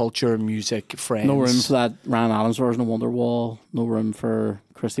music? like culture, music, friends. No room for that Ryan Adams version of Wonderwall. No room for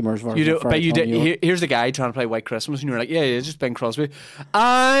Christy Moore's version. You do, of but you Fairy Tale did. New York. Here's the guy trying to play White Christmas, and you're like, yeah, it's just Ben Crosby.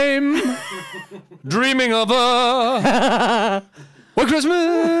 I'm dreaming of a White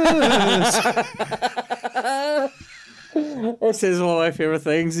Christmas. This is one of my favourite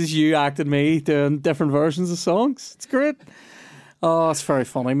things, is you acting me doing different versions of songs. It's great. Oh, it's very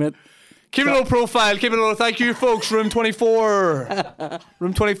funny, mate. Keep it low profile. Keep it low. Thank you, folks. Room 24.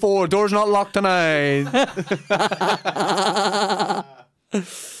 Room 24. Door's not locked tonight.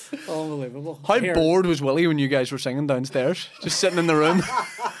 Unbelievable. How Here. bored was Willie when you guys were singing downstairs? Just sitting in the room.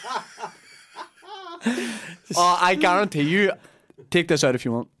 I guarantee you, take this out if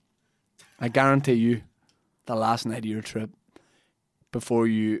you want. I guarantee you, the last night of your trip, before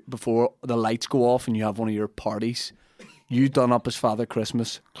the lights go off and you have one of your parties, you done up as Father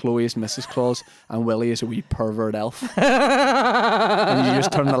Christmas, Chloe as Mrs. Claus, and Willie as a wee pervert elf. And you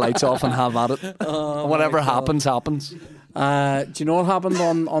just turn the lights off and have at it. Whatever happens, happens. Do you know what happened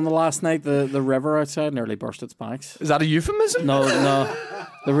on the last night? The river outside nearly burst its banks. Is that a euphemism? No.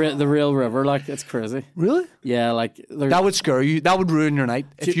 The real river, like, it's crazy. Really? Yeah, like That would scare you. That would ruin your night.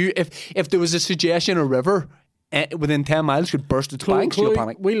 If there was a suggestion a river within 10 miles could burst its banks, you'll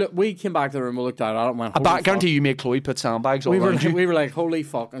panic. We came back to the room, we looked at it and went, holy fuck. Guarantee you made Chloe put sandbags all we around you. were like, holy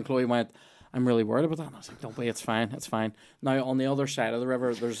fuck, and Chloe went, I'm really worried about that. And I was like, don't be, it's fine. Now on the other side of the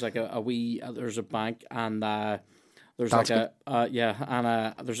river, there's like there's a bank, and there's That's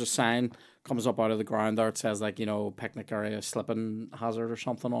there's a sign comes up out of the ground there. It says, like, you know, picnic area, slipping hazard or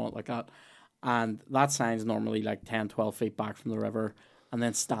something on it like that. And that sign's normally like 10, 12 feet back from the river, and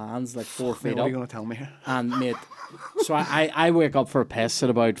then stands like 4 feet What up. are you going to tell me here? And mate, so I wake up for a piss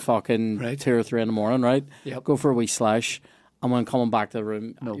at about fucking Right. 2 or 3 in the morning, right? Yep. Go for a wee slash. And when coming back to the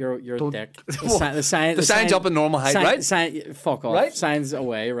room, you're a don't- dick. The sign's up in normal height, right? Fuck off. Right? Sign's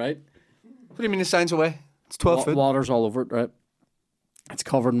away, right? What do you mean the sign's away? It's 12 foot. Water's all over it, right? It's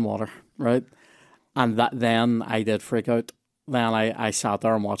covered in water, right? And then I did freak out. Then I sat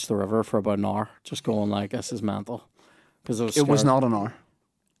there and watched the river for about an hour, just going like, this is mental. Because It was not an hour.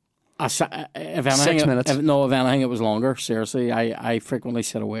 if anything, 6 minutes. If anything, it was longer. Seriously, I frequently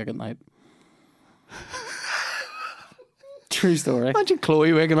sit awake at night. True story. Imagine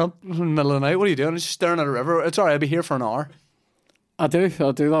Chloe waking up in the middle of the night. What are you doing? Just staring at a river. It's all right. I'll be here for an hour. I'll do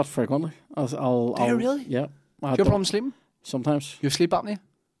that frequently. I'll Do you really? Yeah. Do you have a problem sleeping? Sometimes. You have sleep apnea?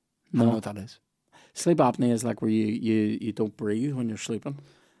 I don't know what that is. Sleep apnea is like where you don't breathe when you're sleeping.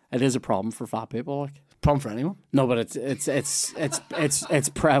 It is a problem for fat people, like. Problem for anyone. No, but it's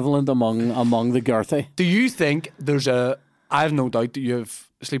prevalent among the girthy. Do you think there's I have no doubt that you have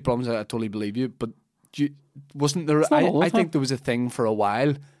sleep problems. I totally believe you. But wasn't there? not all the I time. think there was a thing for a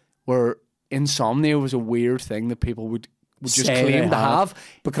while where insomnia was a weird thing that people would just Say claim they to have. have.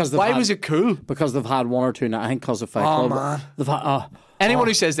 Because they've why had- was it cool? Because they've had one or two nights. I think because of Fight Oh, Club. man. They've had, Anyone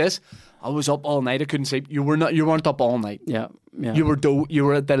who says this, I was up all night, I couldn't sleep. You weren't up all night. yeah. You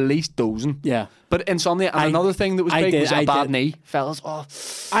were at the least dozing. Yeah. But insomnia, and another thing that was I big did- was a I bad did. knee, fellas. Oh,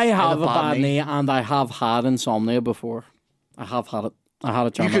 I have a a bad bad knee. knee, and I have had insomnia before. I have had it. I had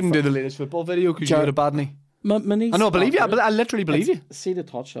it. you couldn't do the latest football video because you Jar- had a bad knee. My knee's I know, I not believe you. good. I literally believe you. See the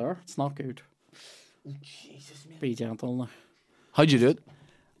touch there? It's not good. Jesus, man. Be gentle now. How'd you do it?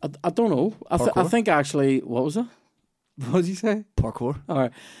 I don't know. I Parkour? think actually, what was it? What did you say? Parkour. All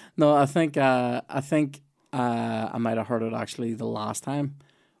right. No, I think I might have heard it actually the last time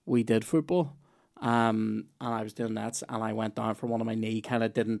we did football. And I was doing nets, and I went down for one of my knee. Kind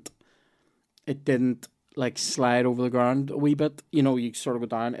of didn't like slide over the ground a wee bit. You know, you sort of go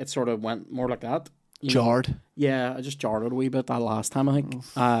down. It sort of went more like that. You know? Jarred. Yeah, I just jarred it a wee bit that last time. I think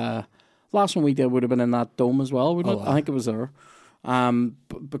last one we did would have been in that dome as well, wouldn't it? I think it was there.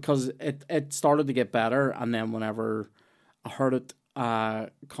 Because it started to get better, and then whenever I heard it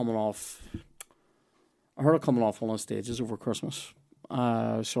coming off one of the stages over Christmas,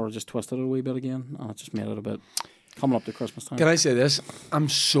 sort of just twisted it a wee bit again, and it just made it a bit coming up to Christmas time. Can I say this? I'm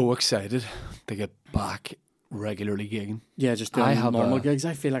so excited to get back regularly gigging. Yeah, just I doing have normal a- gigs.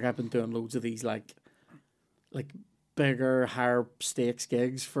 I feel like I've been doing loads of these like bigger, higher stakes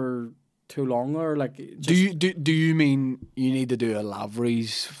gigs for too long, or like. Just, Do you mean you need to do a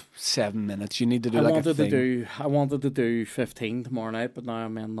Lavery's 7 minutes? You need to do I like a wanted thing. I wanted to do 15 tomorrow night, but now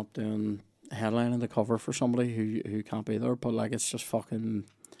I'm ending up doing headlining the cover for somebody who can't be there. But like, it's just fucking.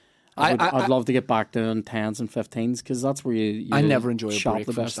 I'd love to get back doing 10s and 15s because that's where you I never enjoy a shop break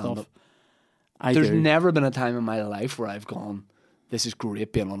the from best stand-up. stuff. I There's do. never been a time in my life where I've gone, this is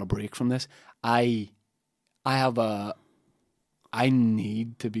great being on a break from this. I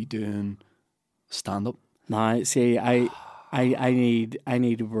need to be doing stand up. Nah, see, I need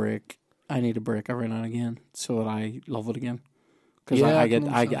a break. I need a break every now and again so that I love it again. Because Yeah, I I can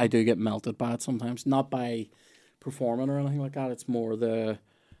get understand. I do get melted by it sometimes, not by performing or anything like that. It's more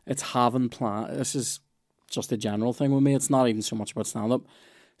it's having plan. This is just a general thing with me. It's not even so much about stand up.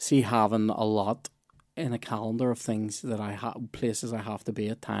 See, having a lot in a calendar of things that I have, places I have to be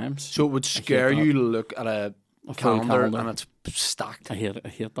at times. So it would scare that. you to look at a full calendar calendar. and it's stacked. I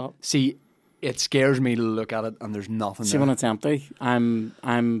hate that. See, it scares me to look at it and there's nothing See, there. when it's empty,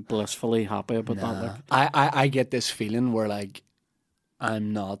 I'm blissfully happy about that. Like, I get this feeling where like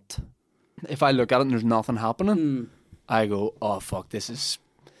I'm not. If I look at it and there's nothing happening, I go, oh fuck, this is.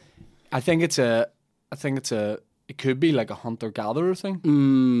 I think it's a. It could be like a hunter gatherer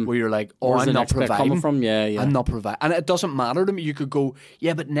thing where you're like, oh, Where's I'm the not next bit providing. coming from? Yeah, yeah. I'm not providing, and it doesn't matter to me. You could go,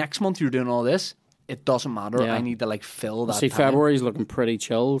 yeah, but next month you're doing all this. It doesn't matter. Yeah. I need to like fill that. See, time. February's looking pretty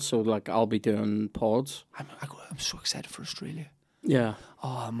chill, so like I'll be doing pods. I'm so excited for Australia. Yeah.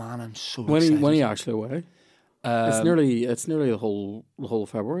 Oh man, I'm so When excited. are you actually away? It's nearly the whole of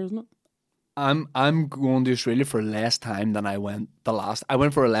February, isn't it? I'm going to Australia for less time than I went the last. I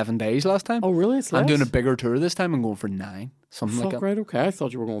went for 11 days last time. Oh, really? It's I'm less? doing a bigger tour this time. I'm going for 9, something like Fuck, that. right, okay. I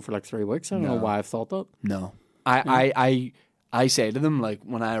thought you were going for like 3 weeks. I don't know why I thought that. No, I say to them like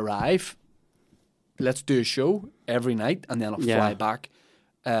when I arrive, let's do a show every night, and then I'll Yeah. fly back.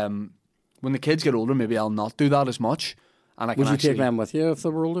 When the kids get older, maybe I'll not do that as much, and I can Would you actually. take them with you if they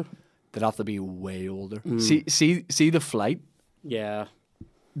were older? They'd have to be way older. Mm. See the flight. Yeah.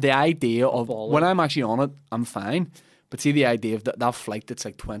 The idea of Ball when it. I'm actually on it, I'm fine. But see the idea of that flight that's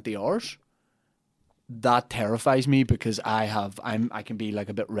like 20 hours, that terrifies me because I can be like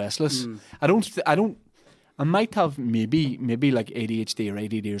a bit restless. I might have maybe like ADHD or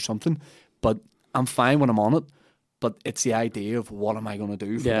ADD or something, but I'm fine when I'm on it. But it's the idea of what am I going to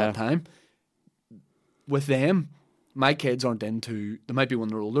do for Yeah. that time. With them, my kids aren't into. They might be when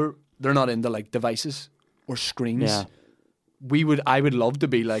they're older. They're not into like devices or screens. Yeah. I would love to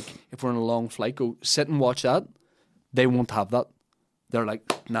be like, if we're on a long flight, go sit and watch that. They won't have that. They're like,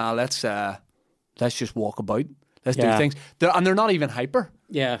 nah, let's just walk about. Let's do Yeah. things. They're not even hyper.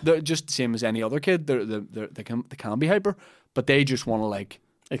 Yeah. They're just the same as any other kid. They can be hyper, but they just want to like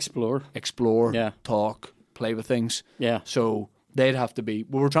Explore. explore, Yeah. talk, play with things. Yeah. So they'd have to be.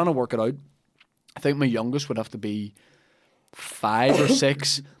 Well, we're trying to work it out. I think my youngest would have to be 5 or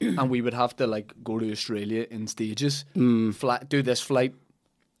 6, and we would have to like go to Australia in stages. Do this flight,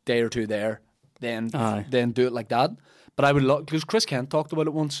 day or two there, then Aye. do it like that. But I would love because Chris Kent talked about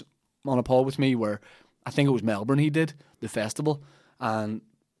it once on a pod with me, where I think it was Melbourne. He did the festival, and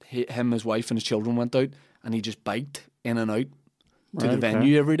him, his wife, and his children went out, and he just biked in and out to the Right, okay.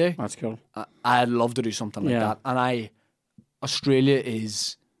 venue every day. That's cool. I'd love to do something like Yeah. that. And Australia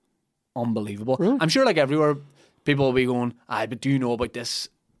is unbelievable. Really? I'm sure, like everywhere, people will be going, but do you know about this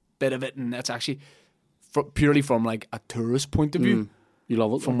bit of it? And it's actually purely from like a tourist point of view. You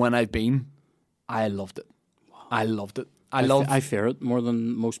love it? From when I've been, I loved it. I loved it. I fear it more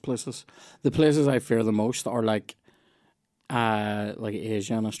than most places. The places I fear the most are like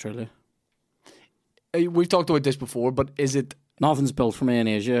Asia and Australia. We've talked about this before, but is it? Nothing's built for me in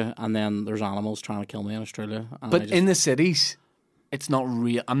Asia, and then there's animals trying to kill me in Australia. But in the cities, it's not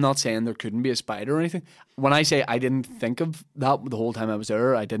real. I'm not saying there couldn't be a spider or anything. When I say I didn't think of that the whole time I was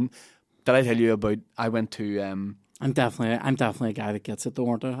there, I didn't. Did I tell you about? I went to. I'm definitely a guy that gets it, though,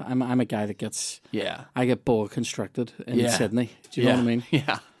 aren't I? I'm a guy that gets. Yeah. I get boa constricted in Sydney. Do you know what I mean?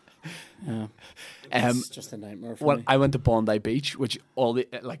 Yeah. Yeah. It's just a nightmare for me. I went to Bondi Beach, which all the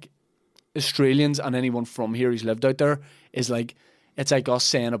Australians and anyone from here who's lived out there is like, it's like us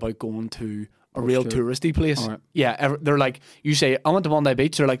saying about going to a real touristy place. Right. Yeah, they're like, you say, I went to Bondi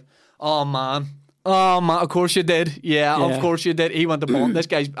Beach, they're like, oh man, of course you did. Yeah, of course you did. He went to Bondi. This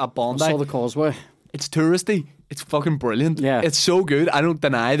guy's at Bondi. I saw the causeway. It's touristy. It's fucking brilliant. Yeah. It's so good. I don't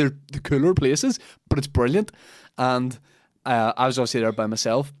deny they're the cooler places, but it's brilliant. And I was obviously there by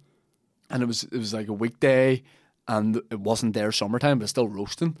myself, and it was like a weekday, and it wasn't there summertime, but it's still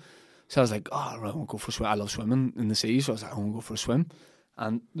roasting. So I was like, I want to go for a swim. I love swimming in the sea, so I was like, I want to go for a swim.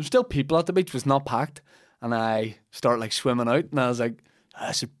 And there's still people at the beach, it was not packed. And I start like swimming out, and I was like,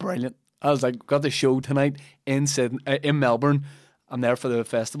 this is brilliant. I was like, got the show tonight in Melbourne. I'm there for the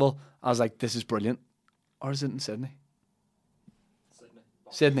festival. I was like, this is brilliant. Or is it in Sydney?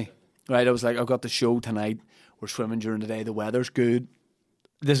 Sydney. Right, I was like, I've got the show tonight. We're swimming during the day. The weather's good.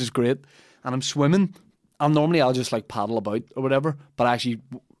 This is great. And I'm swimming. And normally I'll just like paddle about or whatever. But I actually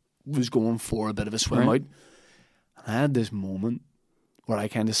was going for a bit of a swim out. And I had this moment where I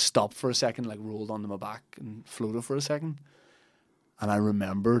kind of stopped for a second, like rolled onto my back and floated for a second. And I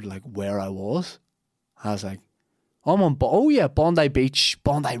remembered like where I was. I was like, I'm on, Bondi Beach,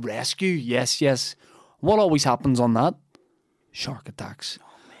 Bondi Rescue. Yes. What always happens on that? Shark attacks.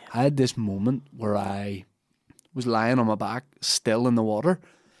 I had this moment where I was lying on my back, still in the water,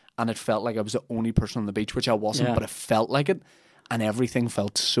 and it felt like I was the only person on the beach, which I wasn't, but it felt like it, and everything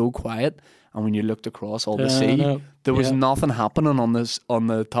felt so quiet. And when you looked across all the sea, there was nothing happening on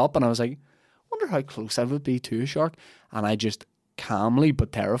the top, and I was like, wonder how close I would be to a shark. And I just calmly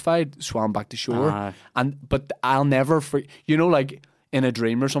but terrified swam back to shore. But I'll never like in a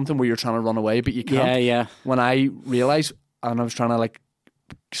dream or something where you're trying to run away but you can't. Yeah. When I realised and I was trying to like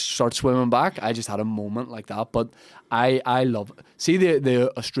start swimming back, I just had a moment like that. But I love it. See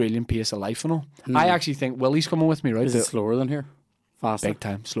the Australian pace of life and all. I actually think Willie's coming with me, right? Is it slower than here? Faster? Big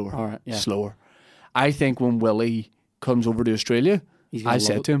time slower. All right, yeah. Slower. I think when Willie comes over to Australia, I love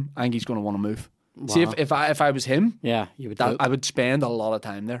said it. to him, I think he's going to want to move. Wow. See, if I was him, Yeah, you would do it. I would spend a lot of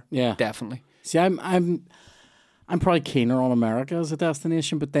time there. Yeah. Definitely. See, I'm probably keener on America as a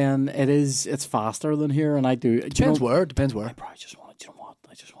destination, but then it's faster than here, and I do. Depends where. Depends where. I probably just want. You know what?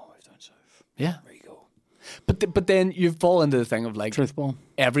 I just want to move down south. Yeah. There you go. But then you fall into the thing of like Truth bomb.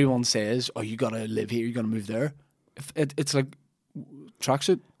 everyone says, "Oh, you got to live here. You got to move there." It's like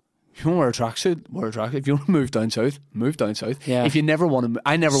tracksuit. If you want to wear a tracksuit, wear a tracksuit. If you want to move down south, move down south. Yeah. If you never want to,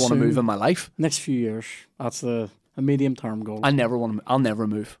 I never want to Soon. move in my life. Next few years, that's a medium term goal. I never want to. I'll never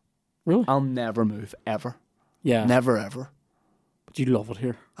move. Really? I'll never move ever. Yeah. Never ever. But you love it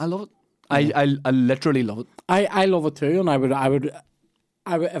here. I love it. I literally love it. I love it too, and I would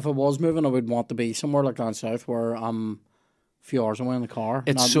if I was moving, I would want to be somewhere like down south where I'm a few hours away in the car.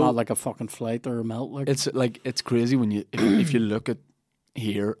 It's not like a fucking flight or a melt. Like It's crazy when you if you look at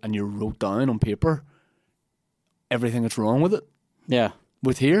here and you wrote down on paper everything that's wrong with it. Yeah.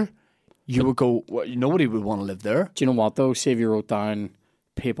 With here, you would go, well, nobody would want to live there. Do you know what though? See if you wrote down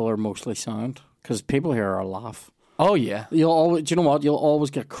people are mostly sound, because people here are a laugh. Oh yeah. Do you know what? You'll always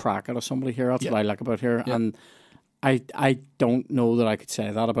get crack out of somebody here. That's what I like about here. Yeah. And I don't know that I could say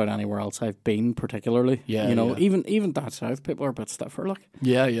that about anywhere else I've been particularly. Yeah, You know, yeah. even down south, people are a bit stiffer. Like,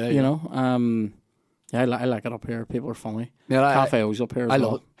 Yeah. you know, yeah, I like it up here. People are funny. Yeah, Cafe O's up here as I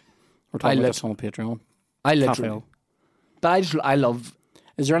well. love it. We're talking about lit- this on Patreon. I Cafe literally. O. But I love.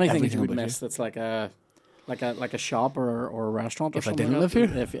 Is there anything that Everything you would about miss that's like a shop or a restaurant or If I something? didn't like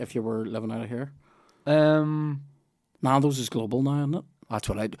live that? If you were living out of here, That's Nando's is global now, isn't it?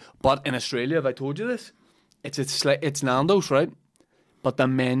 what I do. But in Australia, have I told you this? It's Nando's, right? But the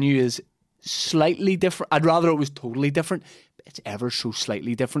menu is slightly different. I'd rather it was totally different. But it's ever so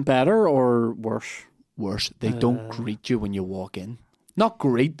slightly different. Better or worse? Worse, they don't greet you when you walk in. not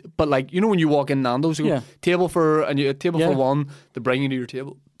great, but like, you know when you walk in Nando's, you go, Yeah. table for Yeah. for one, they bring you to your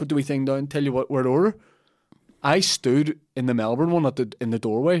table, put the wee thing down, tell you where to order. I stood in the Melbourne one in the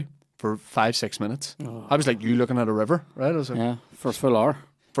doorway for 5-6 minutes. I was like, you looking at a river, right? I was like, Yeah, for a full hour.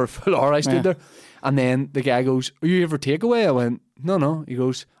 for a full hour I stood Yeah. there. And then the guy goes, are you ever takeaway? I went, no. He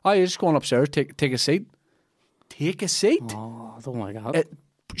goes, oh, you're just going upstairs, take a seat. Take a seat? Oh, I don't like that.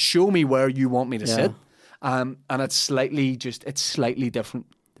 Show me where you want me to Yeah. sit. And it's slightly different.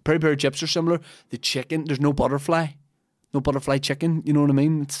 The peri-peri chips are similar. The chicken, there's no butterfly chicken. You know what I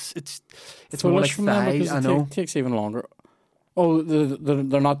mean? It's more like Foolish from them thighs. because I it know. takes even longer. Oh,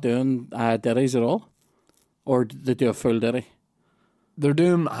 they're not doing ditties at all? Or they do a full ditty? They're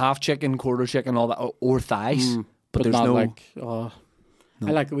doing half chicken, quarter chicken, all that, or thighs. But there's not no. like... I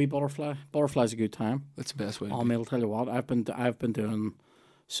like a wee butterfly. Butterfly's a good time. That's the best way. Oh, mate, I'll tell you what. I've been doing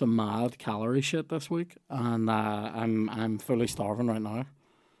some mad calorie shit this week, and I'm fully starving right now.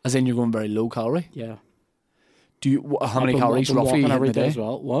 As in, you're going very low calorie. Yeah. Do you? How many I've been calories roughly walking you hit in every a day day? as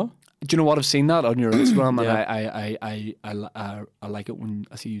well. What? Do you know what? I've seen that on your Instagram, Yeah. and I like it when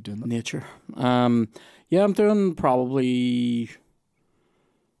I see you doing that. Nature. Yeah, I'm doing probably.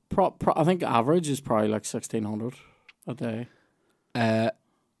 I think average is probably like 1,600 a day.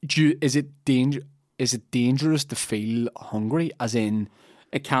 Is it dangerous to feel hungry? As in,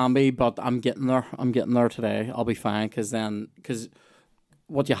 It can be, but I'm getting there. I'm getting there today. I'll be fine because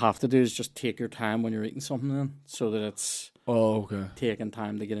what you have to do is just take your time when you're eating something, then, so that it's okay. taking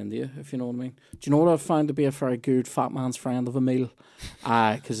time to get into you, if you know what I mean. Do you know what I've found to be a very good fat man's friend of a meal?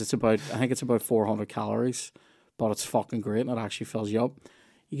 Because I think it's about 400 calories, but it's fucking great and it actually fills you up.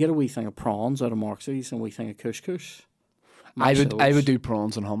 You get a wee thing of prawns out of Moxie's and a wee thing of couscous. I would do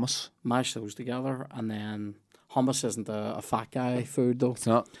prawns and hummus. Mash those together, and then hummus isn't a fat guy food though. It's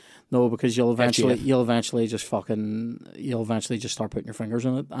not. No, because you'll eventually FGF. just start putting your fingers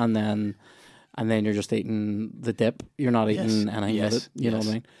in it, and then you're just eating the dip. You're not eating anything with it. You know what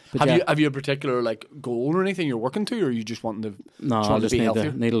I mean? But Have you a particular like goal or anything you're working to, or are you just wanting to? No, just I wanting just to be need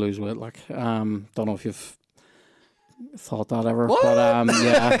healthier? to lose weight. Like, don't know if you've thought that ever, What? but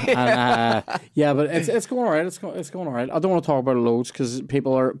but it's going all right. It's going all right. I don't want to talk about it loads because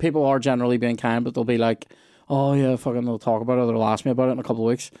people are generally being kind, but they'll be like, oh yeah, fucking, they'll talk about it. They'll ask me about it in a couple of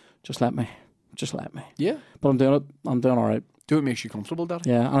weeks. Just let me. Yeah. But I'm doing it. I'm doing all right. Do it makes you comfortable, Daddy.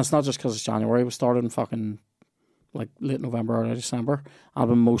 Yeah, and it's not just because it's January. We started in fucking like late November, early December. I've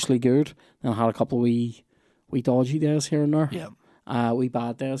been mostly good. Then I had a couple of wee dodgy days here and there. Yeah. Wee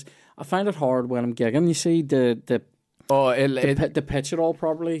bad days. I find it hard when I'm gigging. You see the pitch it all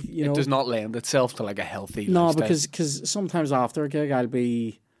properly. You know, it does not lend itself to like a healthy. no, lifestyle. because sometimes after a gig I'll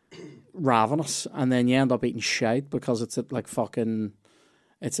be ravenous, and then you end up eating shite because it's at like fucking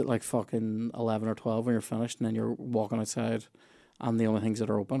 11 or 12 when you're finished, and then you're walking outside, and the only things that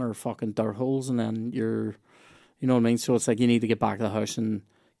are open are fucking dirt holes, and then you know what I mean. So it's like you need to get back to the house and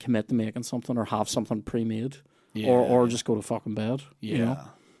commit to making something or have something pre-made, or just go to fucking bed. Yeah. You know?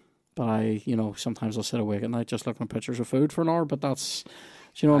 But sometimes I'll sit awake at night just looking at pictures of food for an hour. But that's, do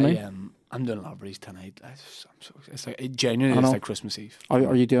you know what I mean? I'm doing Labri's tonight. It's like it genuinely is like Christmas Eve.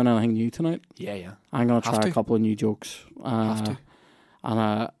 Are you doing anything new tonight? Yeah. I'm gonna try a couple of new jokes. Have to. And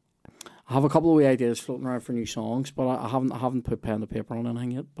I have a couple of wee ideas floating around for new songs, but I haven't put pen to paper on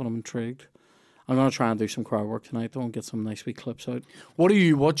anything yet. But I'm intrigued. I'm gonna try and do some crowd work tonight though, and get some nice wee clips out. What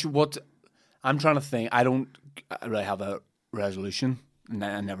I'm trying to think. I don't really have a resolution.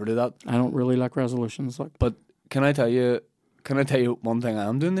 I never do that. I don't really like resolutions, like. But can I tell you one thing I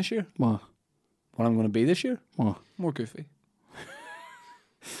am doing this year? What? What I'm going to be this year? What? More goofy.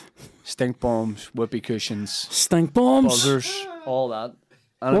 Stink bombs, whoopee cushions, Stink bombs. buzzers, all that.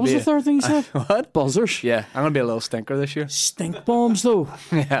 What was the third thing you said? What? Buzzers. Yeah, I'm going to be a little stinker this year. Stink bombs though.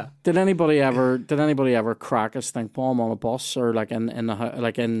 Yeah. Did anybody ever crack a stink bomb on a bus or like in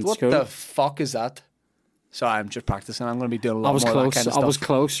What school? the fuck is that? Sorry, I'm just practicing. I'm going to be doing a lot I was more close. of that kind of stuff. I was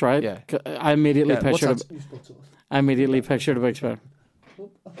close, right? Yeah. I immediately Yeah, what's pictured. that? I immediately pictured a big spider.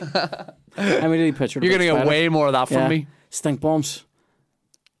 I immediately pictured. You're going to get way more of that from me. Stink bombs.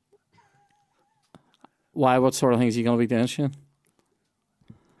 Why? What sort of things are you going to be doing, Shane?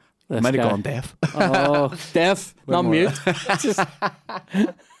 This Might have guy. gone deaf. Oh, deaf, not more. mute. Just,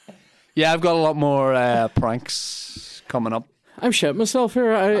 Yeah, I've got a lot more pranks coming up. I'm shitting myself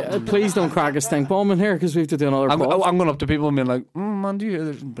here. Please don't crack a stink bomb in here because we have to do another. I'm pod. going up to people and being like, man, do you hear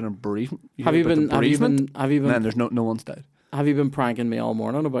there's been a bereavement? Have you been? Man, there's no one's died. Have you been pranking me all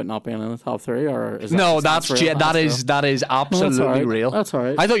morning about not being in the top three, or is that No, just that's real? that is real. that is absolutely all right. real. That's all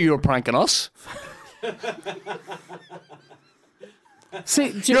right. I thought you were pranking us. See,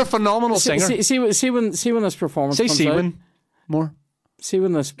 You're a phenomenal singer. See when this performance Say comes out. Seaman more. see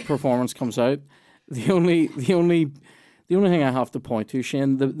when this performance comes out, the only thing I have to point to,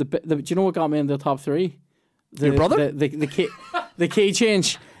 Shane, the do you know what got me in the top 3? Your brother? The key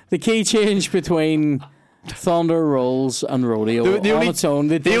change between Thunder, Rolls, and Rodeo on its own.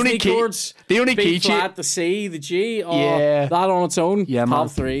 The only chords, the only B key flat, the C, the G, Yeah. that on its own. Yeah, top man.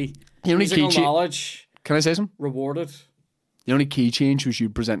 3. The only Musical key change. knowledge Can I say something? rewarded. The only key change was you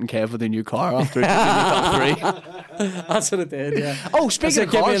presenting Kev with a new car after it in the top 3. That's what it did. Yeah. Oh, I speaking said,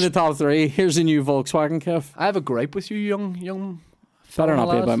 of get me in cars, the top 3. Here's a new Volkswagen, Kev. I have a gripe with you, young. Better not be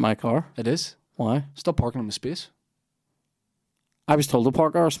lad. about my car. It is. Why? Stop parking in my space. I was told to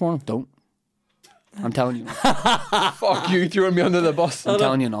park there this morning. Don't. I'm telling you. Fuck you, throwing me under the bus. I'm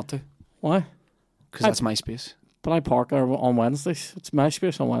telling you not to, Why? because that's my space. But I park there on Wednesdays. It's my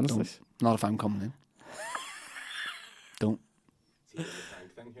space on Wednesdays. Not if I'm coming in. Don't.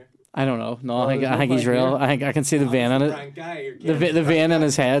 I don't know. No, I think he's real. I think I can see the vein in it. The vein in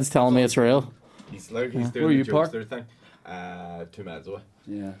his head's telling me it's real. He's doing Where you the parked? jokester thing. 2 minutes away.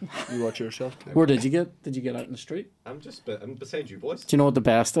 Yeah. You watch yourself. Where did you get? Did you get out in the street? I'm beside you boys. Do you know what the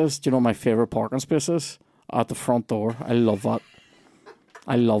best is? Do you know what my favourite parking space is? At the front door. I love that.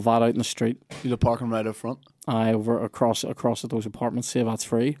 I love that out in the street. You're parking right up front. I over across at those apartments. See if that's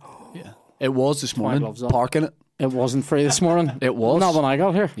free. Yeah. It was this morning. loves that. Parking it. It wasn't free this morning. It was. Not when I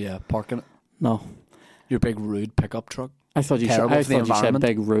got here. Yeah, parking it. No. Your big rude pickup truck. I thought you said. Terrible I for the thought you said environment.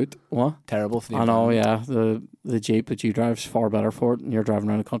 big route. What? Terrible for the I know. environment. Yeah. The Jeep that you drive is far better for it, and you're driving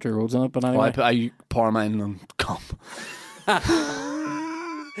around the country roads in it. But Oh, anyway. I pour mine on cum.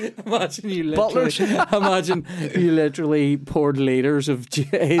 Imagine you Butlers. literally poured liters of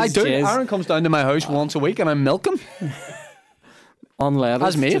jizz. I do. Aaron comes down to my house once a week and I milk him. Unleaded.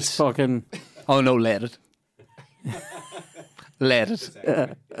 As mates. Just fucking. Oh no, let it. Let it.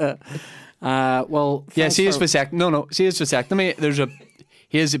 Well. Yeah, thanks see his for- vasectomy. See his vasectomy.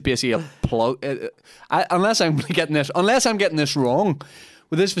 Here's basically a plug. Unless I'm getting this wrong,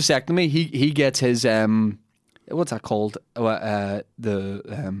 with his vasectomy, he gets his what's that called? The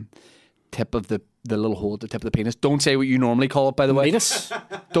tip of the little hole at the tip of the penis. Don't say what you normally call it, by the way. Meatus?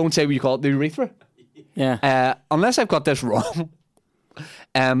 Don't say what you call it. The urethra. Yeah. Unless I've got this wrong,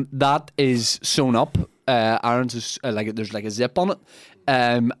 that is sewn up. Aaron's is there's like a zip on it,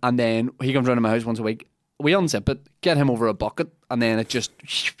 and then he comes round to my house once a week. We unzip it, get him over a bucket, and then it just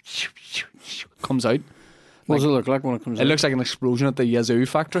comes out. What does it look like when it comes It out? looks like an explosion at the Yazoo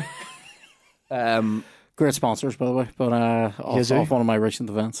factory. Great sponsors, by the way, but Yazoo? off one of my recent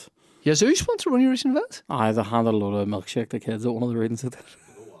events. Yazoo sponsor one of your recent events? I handed a load of milkshake to kids at one of the readings of that.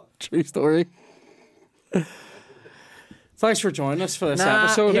 True story. Thanks for joining us for this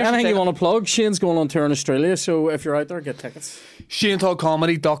episode. here's the Anything you thing. want to plug? Shane's going on tour in Australia, so if you're out there, get tickets.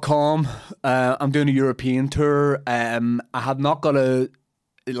 ShaneToddComedy.com. I'm doing a European tour. I have not got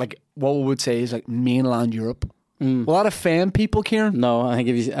what we would say is like mainland Europe. Will that offend people, Kieran? No, I think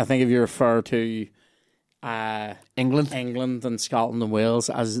if you refer to England. England and Scotland and Wales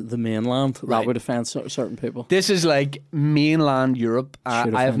as the mainland, that Right. would offend certain people. This is like mainland Europe. Should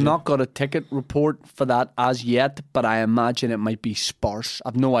I have offend you. not got a ticket report for that as yet, but I imagine it might be sparse.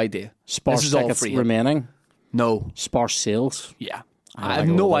 I've no idea. Sparse this is all tickets free. remaining. No. Sparse sales. Yeah. I I like have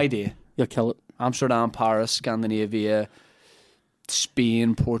it no all. idea. You'll kill it. Amsterdam, Paris, Scandinavia,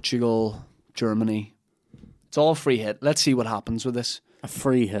 Spain, Portugal, Germany. It's all free hit. Let's see what happens with this. A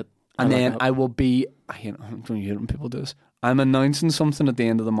free hit. And like then that. I will be. I don't hear when people do this. I'm announcing something at the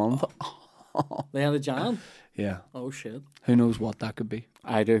end of the month. The end of Jan? Yeah. Oh, shit. Who knows what that could be?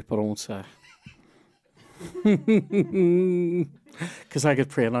 I do, but I won't say. Because I get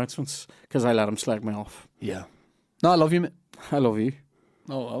pre-announcements. Because I let him slag me off. Yeah. No, I love you, mate. I love you.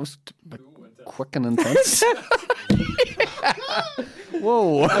 Oh, I was quick and intense.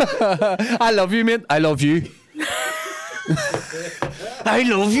 Whoa. I love you, mate. I love you. I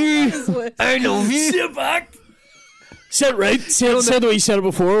love you. I love you. Sit back. Sit right. Said the way you said it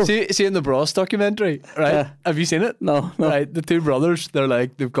before. See in the Bros documentary, right? Yeah. Have you seen it? No. Right, the two brothers,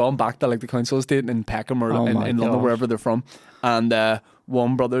 they've gone back to like the council estate in Peckham or Oh in my London, God. wherever they're from. And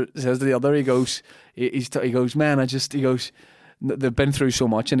one brother says to the other, he goes, man, he goes, they've been through so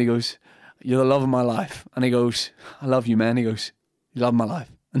much, and he goes, you're the love of my life. And he goes, I love you, man. He goes, you love my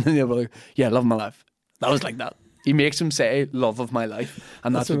life. And then the other, like, yeah, love my life. That was like that. He makes him say love of my life,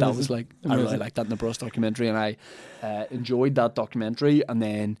 and that's what that was like. I really liked that in the Bros documentary, and I enjoyed that documentary, and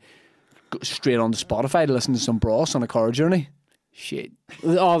then go straight on to Spotify to listen to some Bros on a car journey. Shit.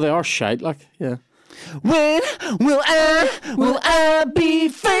 Oh, they are shite, like, yeah. When will I be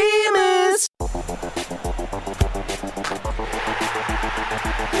famous?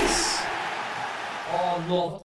 Oh, no.